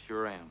Marshalls?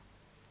 Sure am.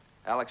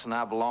 Alex and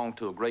I belong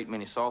to a great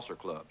many saucer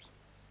clubs.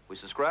 We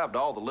subscribe to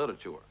all the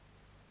literature.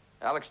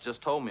 Alex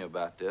just told me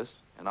about this,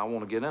 and I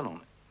want to get in on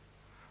it.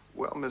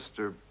 Well,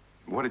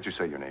 what did you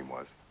say your name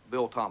was?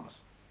 Bill Thomas.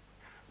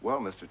 Well,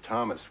 Mr.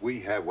 Thomas, we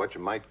have what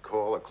you might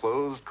call a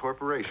closed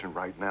corporation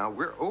right now.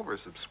 We're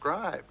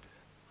oversubscribed.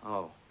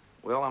 Oh,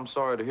 well, I'm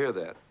sorry to hear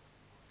that.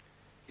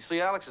 You see,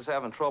 Alex is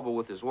having trouble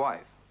with his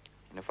wife,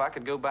 and if I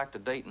could go back to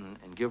Dayton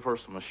and give her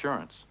some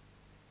assurance.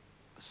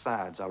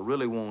 Besides, I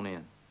really want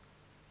in.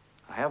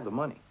 I have the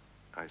money.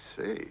 I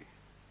see.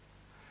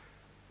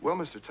 Well,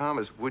 Mr.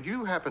 Thomas, would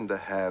you happen to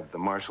have the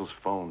Marshall's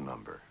phone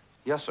number?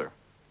 Yes, sir.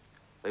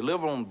 They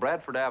live on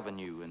Bradford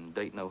Avenue in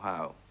Dayton,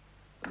 Ohio.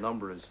 The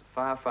number is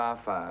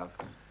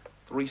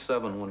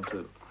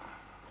 555-3712.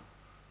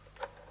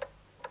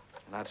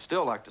 And I'd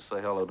still like to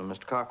say hello to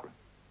Mr. Cochran.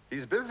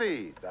 He's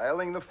busy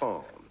dialing the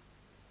phone.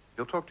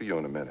 He'll talk to you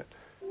in a minute.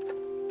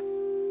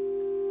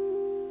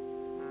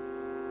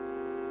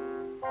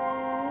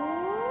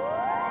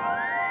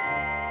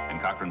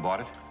 And Cochran bought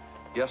it?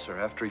 Yes, sir,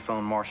 after he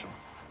phoned Marshall.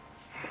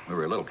 We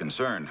were a little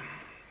concerned.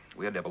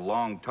 We had to have a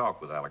long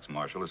talk with Alex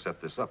Marshall to set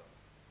this up.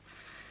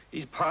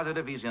 He's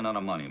positive he's in on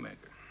a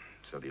moneymaker.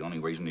 So the only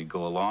reason he'd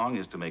go along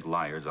is to make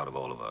liars out of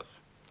all of us.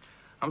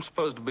 I'm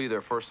supposed to be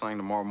there first thing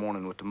tomorrow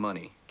morning with the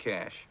money,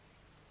 cash.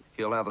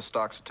 He'll have the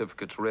stock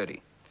certificates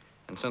ready.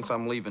 And since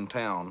I'm leaving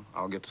town,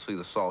 I'll get to see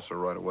the saucer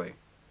right away.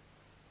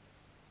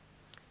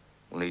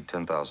 We'll need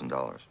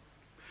 $10,000.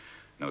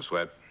 No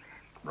sweat.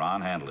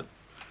 Ron, handle it.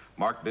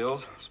 Mark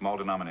bills, small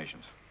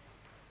denominations.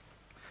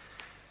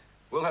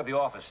 We'll have the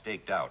office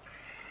staked out.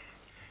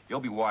 You'll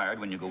be wired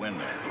when you go in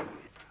there.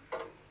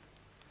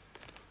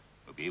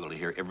 We'll be able to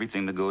hear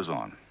everything that goes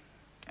on.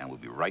 And we'll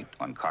be right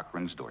on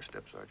Cochran's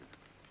doorstep, Sergeant.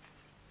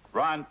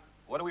 Ron,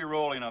 what are we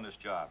rolling on this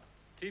job?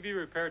 TV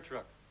repair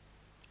truck.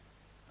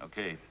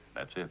 Okay,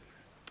 that's it.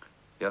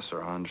 Yes,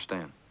 sir, I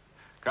understand.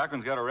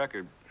 Cochran's got a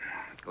record.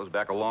 Goes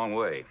back a long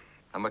way.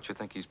 How much you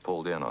think he's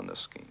pulled in on this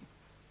scheme?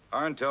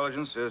 Our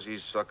intelligence says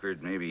he's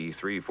suckered maybe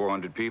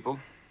 300-400 people.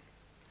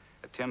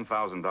 At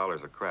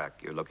 $10,000 a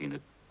crack, you're looking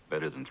at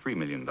better than $3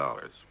 million.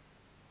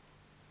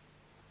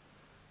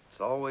 It's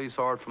always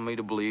hard for me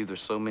to believe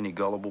there's so many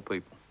gullible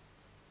people.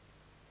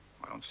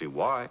 I don't see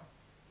why.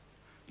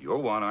 You're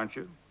one, aren't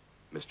you,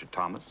 Mr.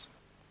 Thomas?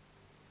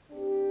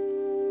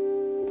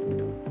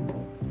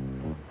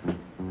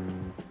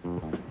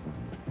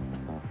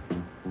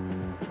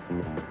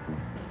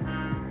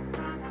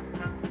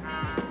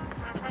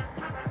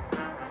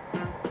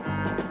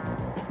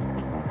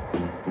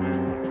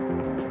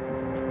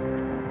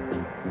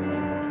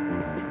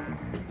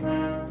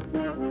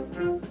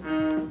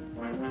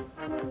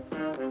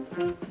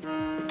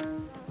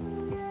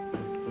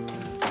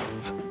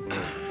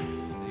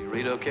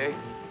 Okay?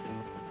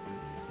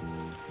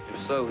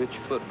 If so, hit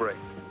your foot brake.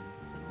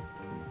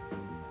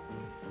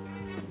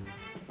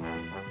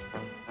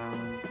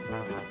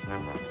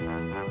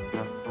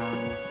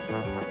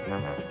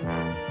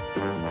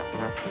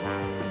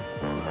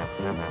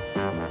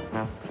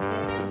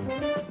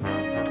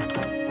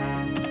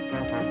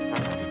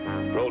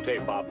 Roll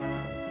tape, Bob.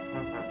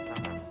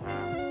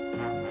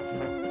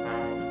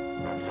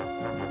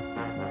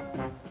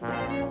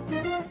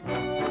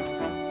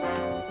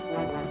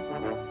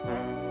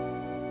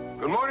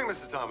 Good morning,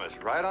 Mr. Thomas.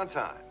 Right on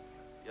time.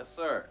 Yes,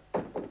 sir.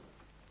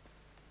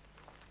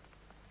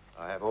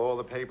 I have all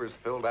the papers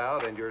filled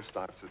out and your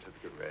stock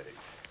certificate ready.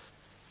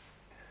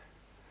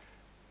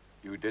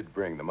 You did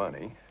bring the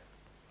money.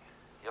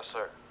 Yes,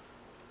 sir.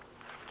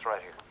 It's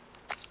right here.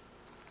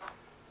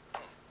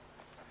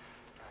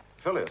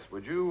 Phyllis,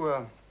 would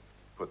you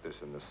put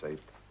this in the safe?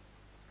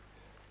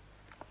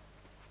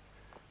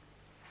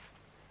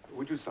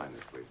 Would you sign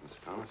this, please,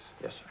 Mr. Thomas?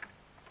 Yes, sir.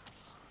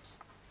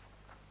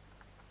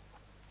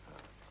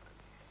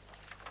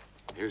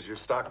 Here's your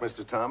stock,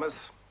 Mr.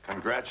 Thomas.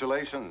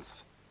 Congratulations.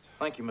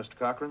 Thank you, Mr.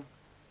 Cochran.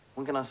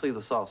 When can I see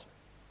the saucer?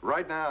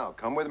 Right now.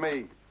 Come with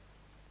me.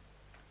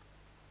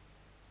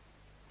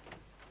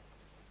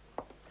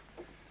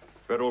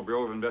 Federal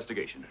Bureau of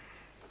Investigation.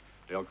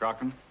 Dale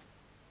Cochran?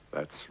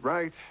 That's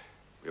right.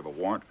 We have a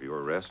warrant for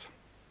your arrest.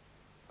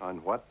 On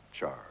what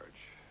charge?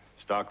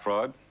 Stock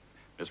fraud,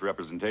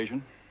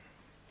 misrepresentation.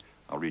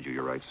 I'll read you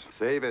your rights.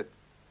 Save it.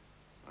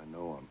 I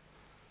know them.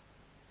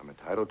 I'm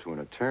entitled to an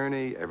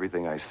attorney.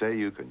 Everything I say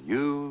you can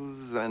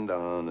use, and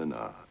on and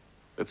on.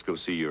 Let's go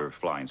see your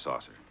flying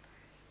saucer.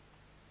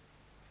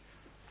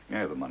 May I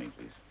have the money,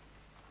 please?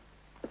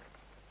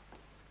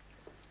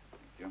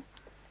 Thank you.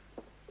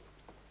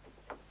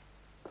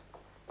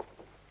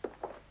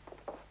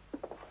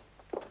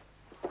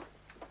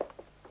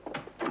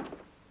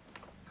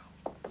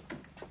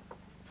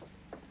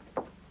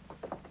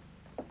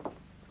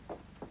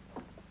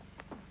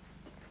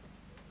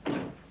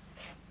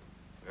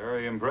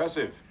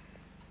 Impressive.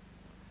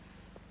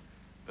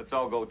 Let's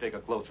all go take a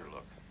closer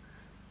look.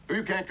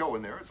 You can't go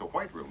in there. It's a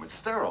white room. It's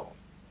sterile.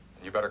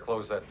 You better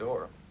close that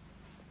door.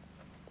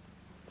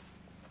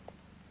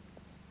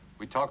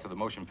 We talked to the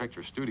motion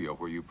picture studio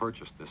where you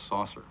purchased this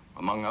saucer.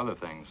 Among other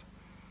things,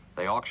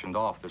 they auctioned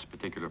off this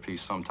particular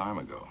piece some time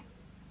ago.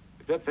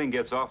 If that thing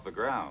gets off the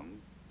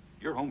ground,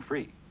 you're home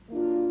free.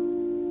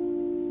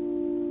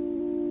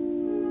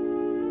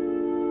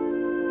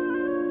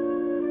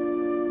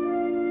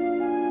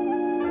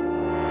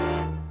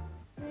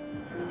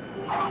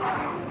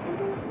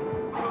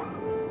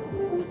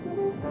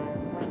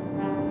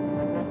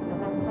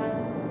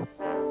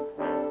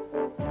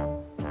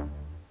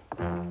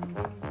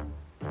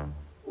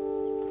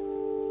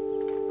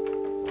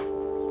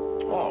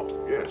 Oh,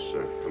 yes,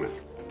 sir. Come in.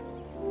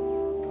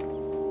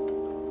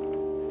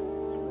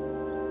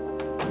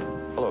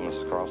 Hello,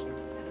 Mrs. Carlson.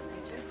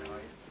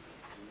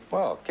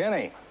 Well,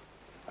 Kenny,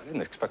 I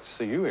didn't expect to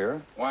see you here.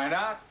 Why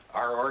not?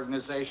 Our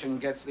organization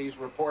gets these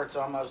reports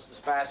almost as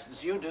fast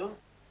as you do.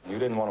 You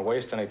didn't want to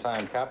waste any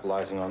time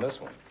capitalizing on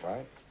this one,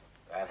 right?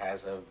 That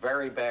has a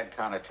very bad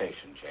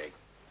connotation, Jake.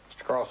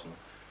 Mr. Carlson,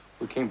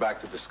 we came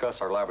back to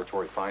discuss our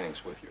laboratory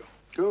findings with you.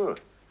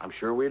 Good. I'm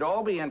sure we'd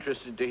all be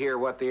interested to hear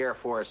what the Air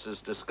Force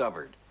has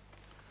discovered.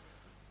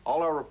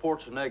 All our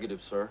reports are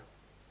negative, sir.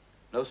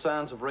 No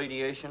signs of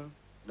radiation,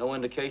 no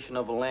indication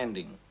of a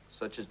landing,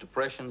 such as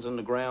depressions in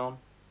the ground,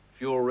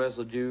 fuel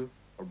residue,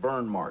 or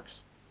burn marks.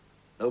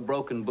 No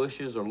broken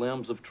bushes or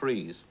limbs of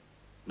trees.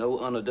 No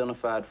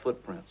unidentified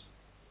footprints.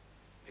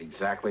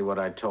 Exactly what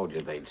I told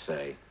you they'd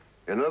say.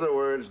 In other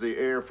words, the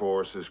Air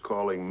Force is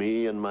calling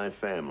me and my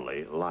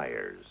family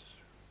liars.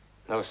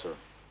 No, sir.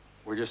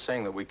 We're just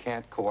saying that we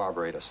can't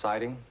corroborate a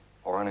sighting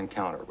or an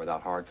encounter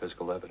without hard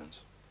physical evidence.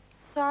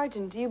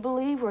 Sergeant, do you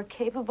believe we're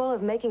capable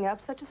of making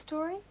up such a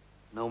story?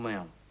 No,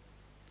 ma'am.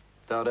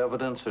 Without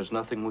evidence, there's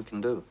nothing we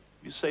can do.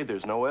 You say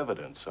there's no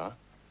evidence, huh?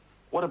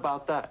 What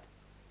about that?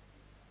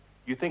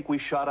 You think we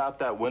shot out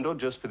that window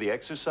just for the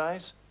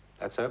exercise?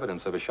 That's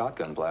evidence of a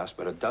shotgun blast,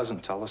 but it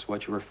doesn't tell us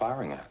what you were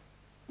firing at.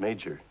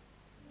 Major,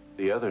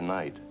 the other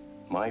night,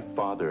 my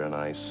father and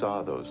I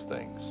saw those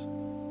things.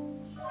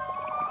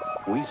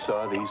 We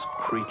saw these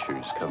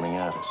creatures coming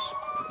at us.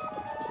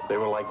 They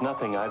were like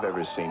nothing I've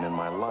ever seen in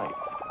my life.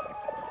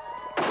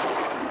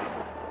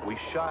 We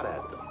shot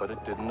at them, but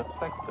it didn't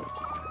affect them.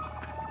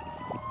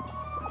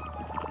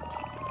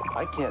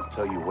 I can't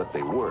tell you what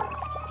they were,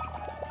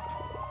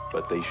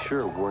 but they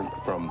sure weren't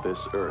from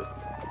this earth.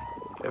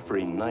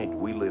 Every night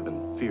we live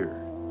in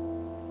fear.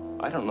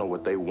 I don't know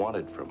what they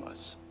wanted from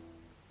us,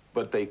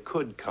 but they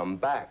could come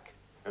back.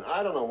 And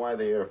I don't know why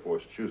the Air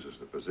Force chooses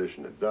the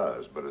position it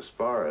does, but as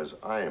far as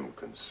I am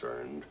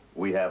concerned,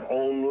 we have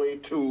only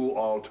two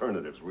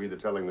alternatives. We're either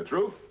telling the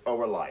truth or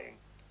we're lying.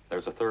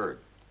 There's a third.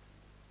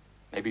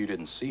 Maybe you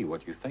didn't see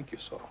what you think you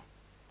saw.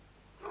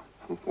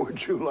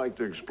 Would you like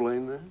to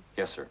explain that?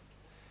 Yes, sir.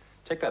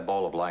 Take that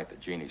ball of light that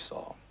Jeannie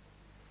saw.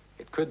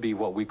 It could be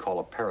what we call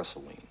a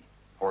paraselene,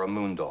 or a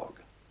moondog,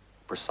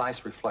 a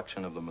precise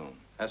reflection of the moon.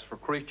 As for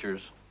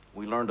creatures,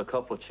 we learned a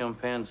couple of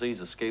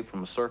chimpanzees escaped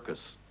from a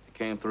circus. They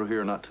came through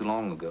here not too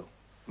long ago.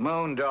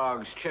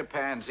 Moondogs,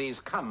 chimpanzees,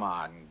 come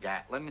on,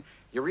 Gatlin.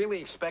 You really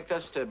expect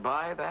us to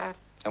buy that?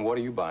 And what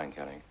are you buying,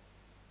 Kenny?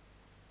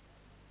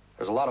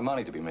 There's a lot of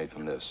money to be made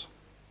from this,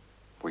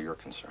 where you're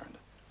concerned.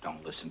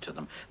 Don't listen to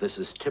them. This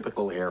is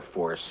typical Air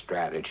Force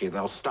strategy.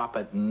 They'll stop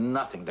at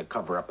nothing to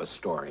cover up a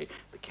story.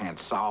 They can't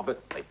solve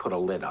it, they put a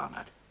lid on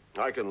it.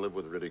 I can live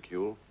with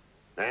ridicule,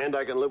 and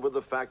I can live with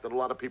the fact that a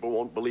lot of people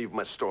won't believe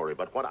my story.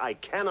 But what I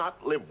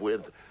cannot live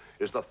with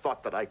is the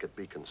thought that I could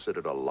be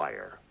considered a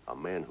liar. A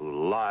man who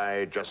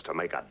lied just to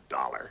make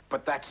 $1.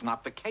 But that's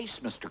not the case,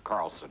 Mr.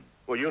 Carlson.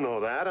 Well, you know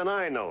that, and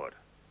I know it.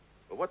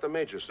 But what the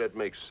Major said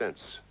makes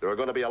sense. There are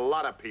going to be a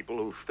lot of people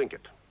who think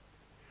it.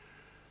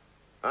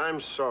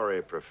 I'm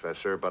sorry,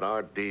 Professor, but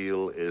our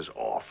deal is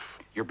off.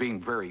 You're being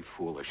very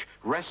foolish.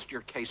 Rest your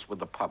case with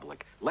the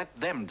public. Let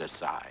them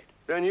decide.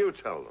 Then you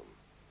tell them.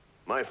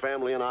 My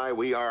family and I,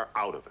 we are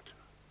out of it.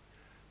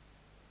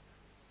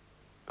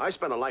 I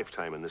spent a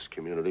lifetime in this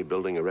community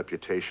building a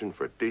reputation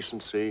for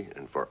decency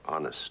and for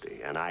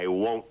honesty, and I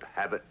won't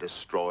have it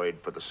destroyed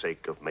for the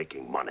sake of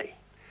making money.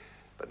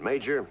 But,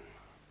 Major,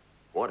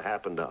 what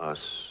happened to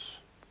us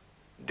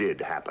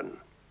did happen,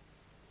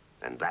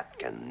 and that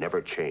can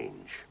never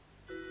change.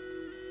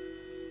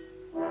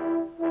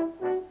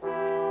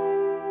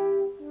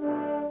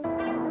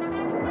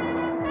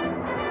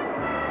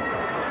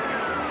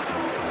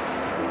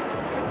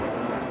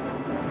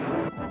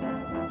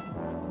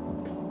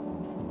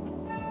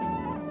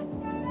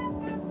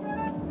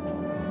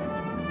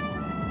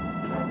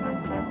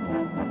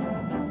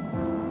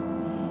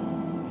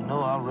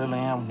 I really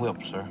am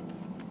whipped, sir.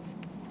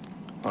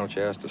 Why don't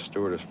you ask the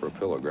stewardess for a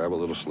pillow? Grab a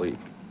little sleep.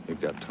 You've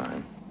got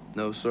time.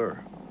 No, sir.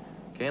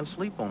 Can't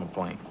sleep on the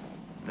plane.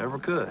 Never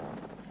could.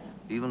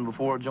 Even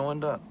before I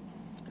joined up.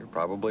 You're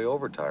probably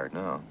overtired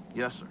now.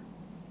 Yes, sir.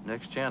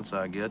 Next chance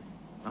I get,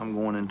 I'm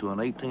going into an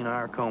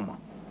 18-hour coma.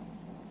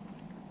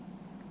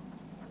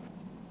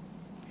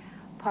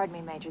 Pardon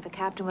me, Major. The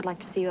captain would like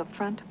to see you up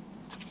front.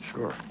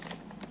 Sure.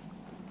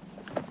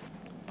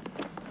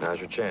 Now's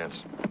your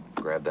chance.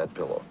 Grab that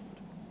pillow.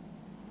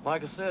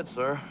 Like I said,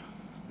 sir,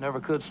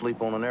 never could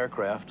sleep on an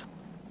aircraft.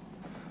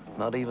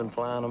 Not even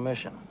flying a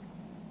mission.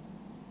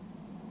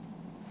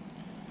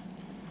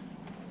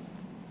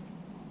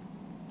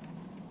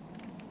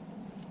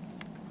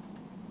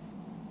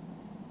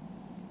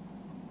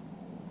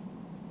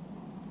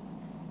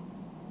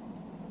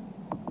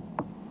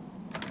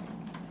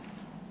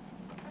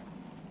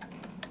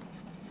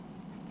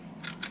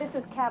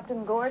 This is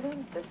Captain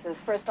Gordon. This is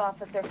First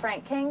Officer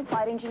Frank King,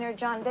 Flight Engineer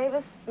John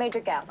Davis, Major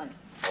Gatlin.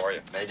 How are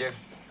you? Major?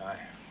 Hi.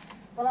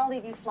 Well, I'll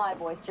leave you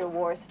flyboys to your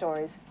war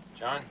stories.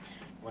 John,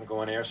 you want to go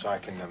on air so I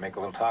can make a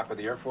little talk with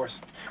the Air Force?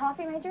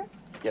 Coffee, Major?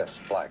 Yes,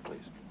 flag,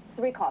 please.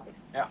 3 coffees.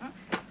 Yeah.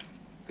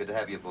 Good to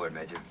have you aboard,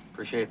 Major.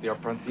 Appreciate the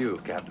upfront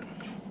view, Captain.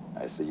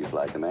 I see you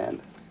fly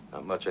command.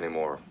 Not much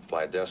anymore.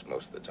 Fly desk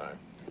most of the time.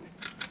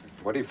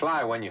 What do you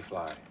fly when you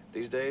fly?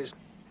 These days,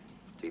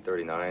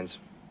 T-39s,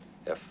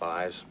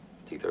 F-5s,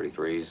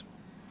 T-33s.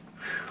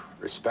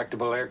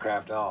 Respectable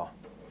aircraft, all.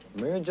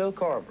 Mary Jo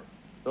Carver,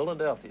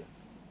 Philadelphia.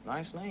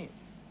 Nice name.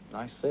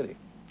 Nice city.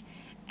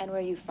 And where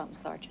are you from,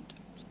 Sergeant?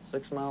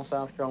 6 Mile,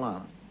 South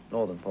Carolina,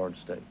 northern part of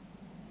the state.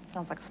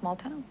 Sounds like a small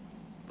town.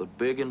 But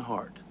big in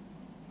heart.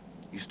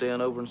 You staying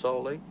over in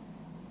Salt Lake?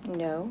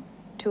 No.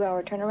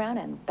 2-hour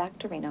turnaround and back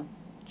to Reno.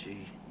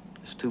 Gee,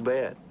 it's too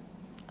bad.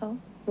 Oh,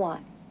 why?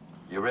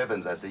 Your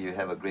ribbons, I see you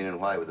have a green and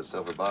white with a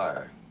silver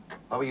bar.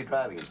 What were you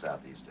driving in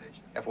Southeast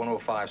Asia?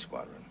 F-105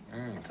 squadron.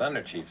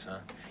 Thunder Chiefs, huh?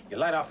 You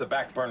light off the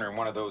back burner in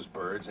one of those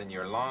birds and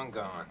you're long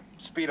gone.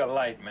 Speed of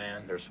light,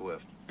 man. They're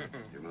swift.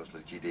 You're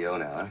mostly GDO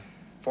now, huh?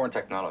 Foreign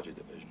Technology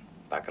Division,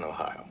 back in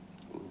Ohio.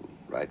 Ooh,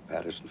 right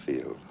Patterson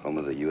Field, home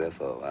of the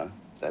UFO, huh?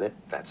 Is that it?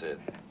 That's it.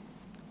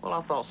 Well,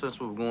 I thought since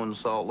we were going to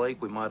Salt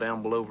Lake, we might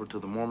amble over to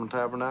the Mormon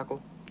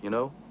Tabernacle, you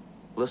know?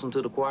 Listen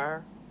to the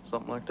choir,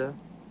 something like that.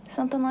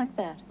 Something like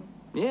that.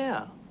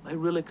 Yeah, they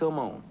really come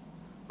on.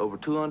 Over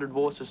 200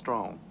 voices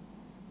strong.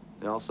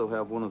 They also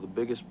have one of the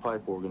biggest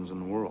pipe organs in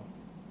the world.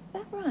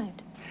 Is that right?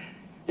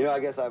 You know, I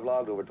guess I've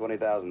logged over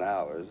 20,000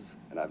 hours,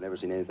 and I've never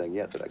seen anything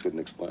yet that I couldn't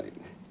explain.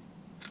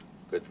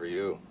 Good for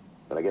you.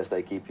 But I guess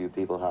they keep you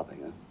people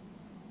hopping, huh?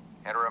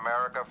 Enter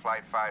America,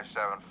 Flight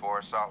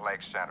 574, Salt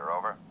Lake Center,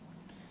 over.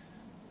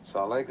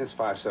 Salt Lake, this is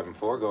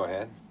 574, go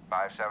ahead.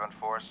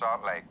 574,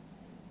 Salt Lake.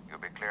 You'll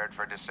be cleared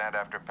for descent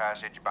after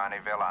passage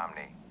Bonneville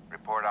Omni.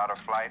 Report out of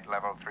flight,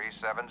 level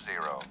 370,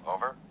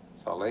 over.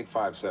 Salt Lake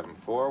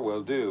 574,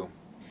 will do.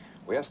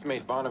 We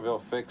estimate Bonneville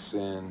fix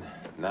in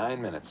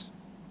 9 minutes.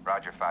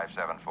 Roger,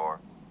 574.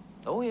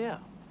 Oh, yeah.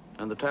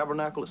 And the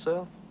tabernacle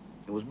itself?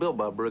 It was built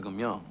by Brigham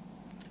Young.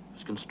 It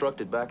was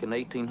constructed back in the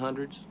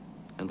 1800s,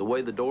 and the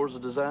way the doors are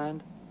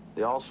designed,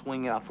 they all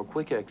swing out for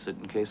quick exit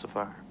in case of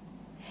fire.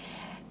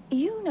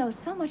 You know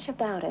so much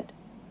about it.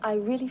 I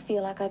really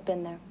feel like I've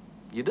been there.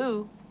 You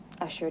do?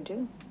 I sure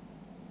do.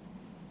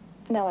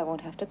 Now I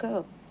won't have to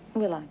go,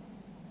 will I?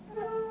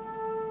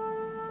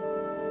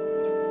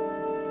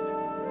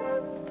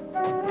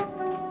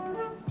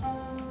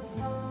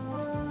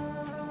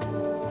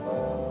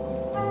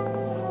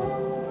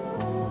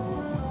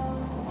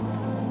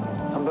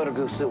 I better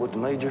go sit with the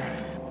major.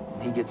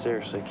 He gets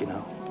airsick, you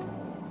know.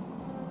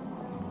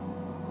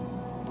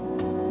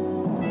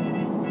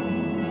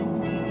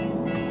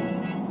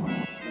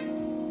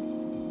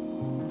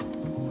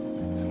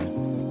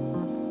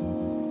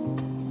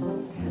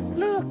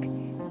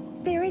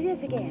 Look, there it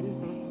is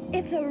again.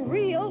 It's a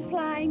real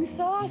flying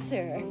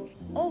saucer.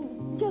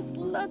 Oh, just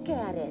look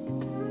at it.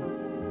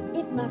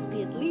 It must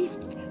be at least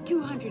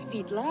 200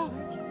 feet large.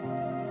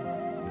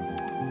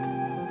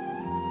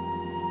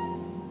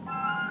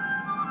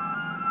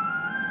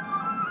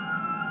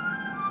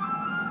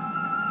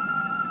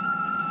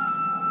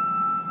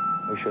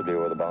 We should be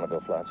where the Bonneville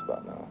Flat's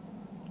about now.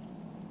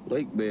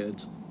 Lake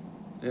beds.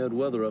 They had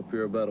weather up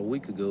here about a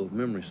week ago, if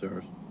memory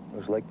serves.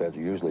 Those lake beds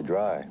are usually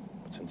dry,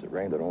 but since it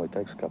rained, it only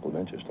takes a couple of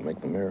inches to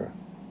make the mirror.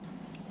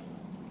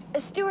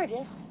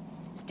 Stewardess.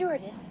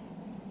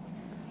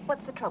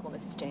 What's the trouble,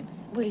 Mrs.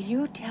 Jameson? Will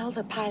you tell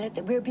the pilot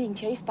that we're being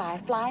chased by a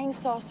flying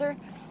saucer?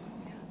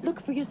 Look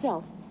for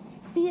yourself.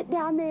 See it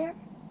down there?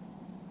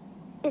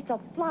 It's a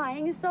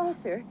flying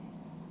saucer.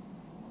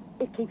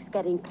 It keeps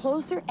getting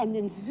closer and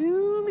then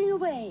zooming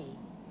away.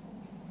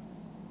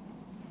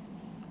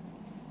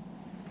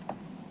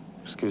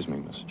 Excuse me,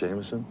 Miss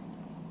Jameson.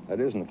 That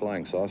isn't a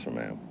flying saucer,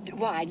 ma'am.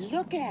 Why,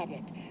 look at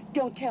it.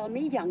 Don't tell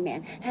me, young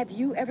man. Have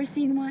you ever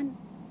seen one?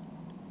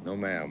 No,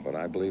 ma'am, but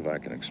I believe I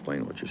can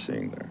explain what you're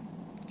seeing there.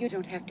 You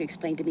don't have to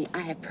explain to me. I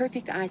have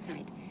perfect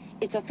eyesight.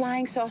 It's a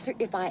flying saucer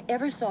if I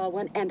ever saw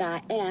one, and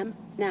I am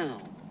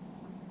now.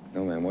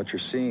 No, ma'am, what you're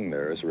seeing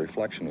there is a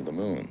reflection of the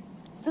moon.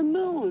 The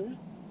moon?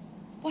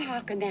 Well, how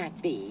can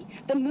that be?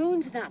 The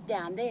moon's not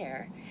down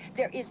there.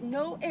 There is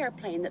no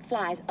airplane that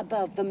flies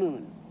above the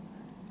moon.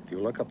 If you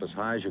look up as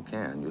high as you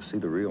can, you'll see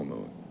the real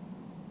moon.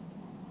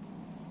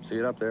 See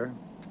it up there?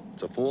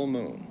 It's a full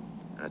moon,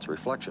 and its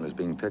reflection is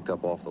being picked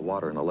up off the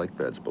water in the lake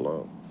beds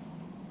below.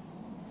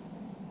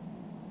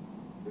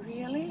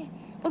 Really?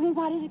 Well, then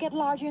why does it get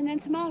larger and then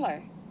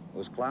smaller?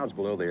 Those clouds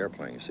below the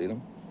airplane, you see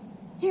them?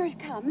 Here it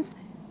comes.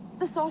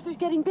 The saucer's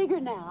getting bigger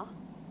now.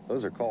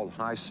 Those are called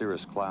high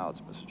cirrus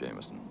clouds, Mrs.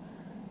 Jameson.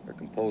 They're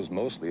composed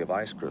mostly of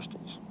ice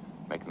crystals,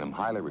 making them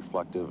highly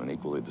reflective and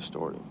equally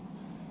distortive.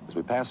 As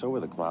we pass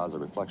over the clouds, the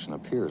reflection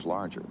appears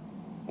larger.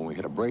 When we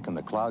hit a break in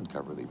the cloud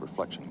cover, the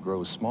reflection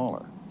grows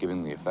smaller,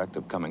 giving the effect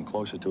of coming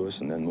closer to us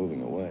and then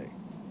moving away.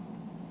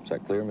 Is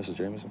that clear, Mrs.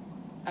 Jameson?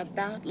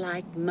 About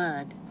like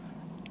mud.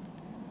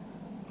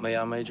 May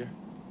I, Major?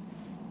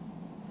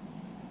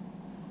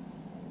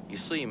 You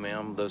see,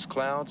 ma'am, those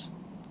clouds,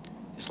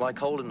 it's like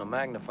holding a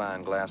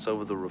magnifying glass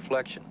over the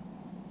reflection.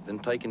 Then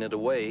taking it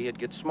away, it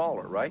gets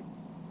smaller, right?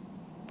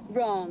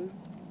 Wrong.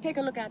 Take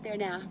a look out there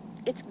now.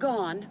 It's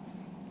gone.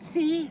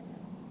 See?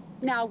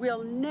 Now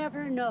we'll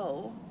never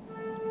know.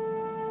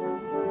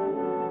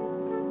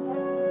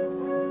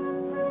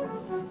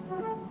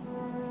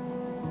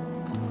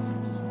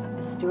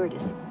 The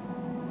stewardess.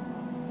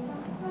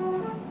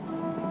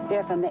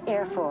 They're from the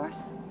Air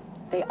Force.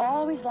 They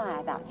always lie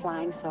about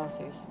flying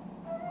saucers.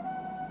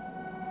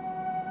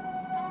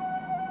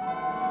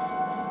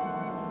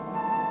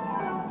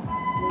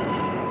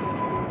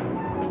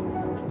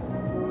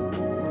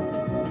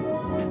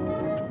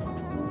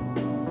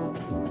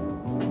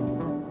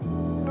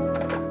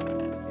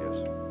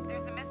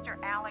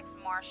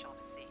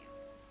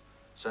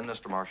 Send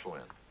Mr. Marshall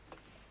in.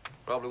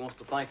 Probably wants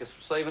to thank us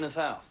for saving his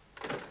house.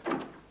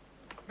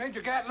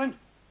 Major Gatlin?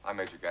 I'm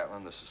Major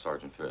Gatlin. This is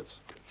Sergeant Fitz.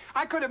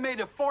 I could have made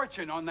a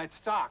fortune on that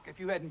stock if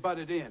you hadn't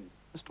butted in.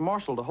 Mr.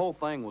 Marshall, the whole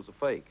thing was a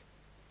fake.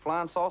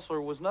 Flying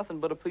saucer was nothing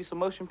but a piece of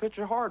motion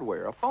picture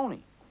hardware, a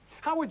phony.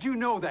 How would you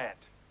know that?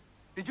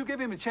 Did you give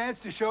him a chance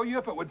to show you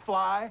if it would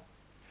fly?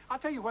 I'll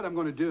tell you what I'm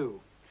going to do.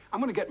 I'm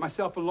going to get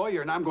myself a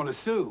lawyer and I'm going to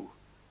sue.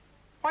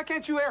 Why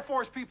can't you Air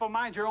Force people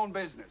mind your own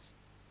business?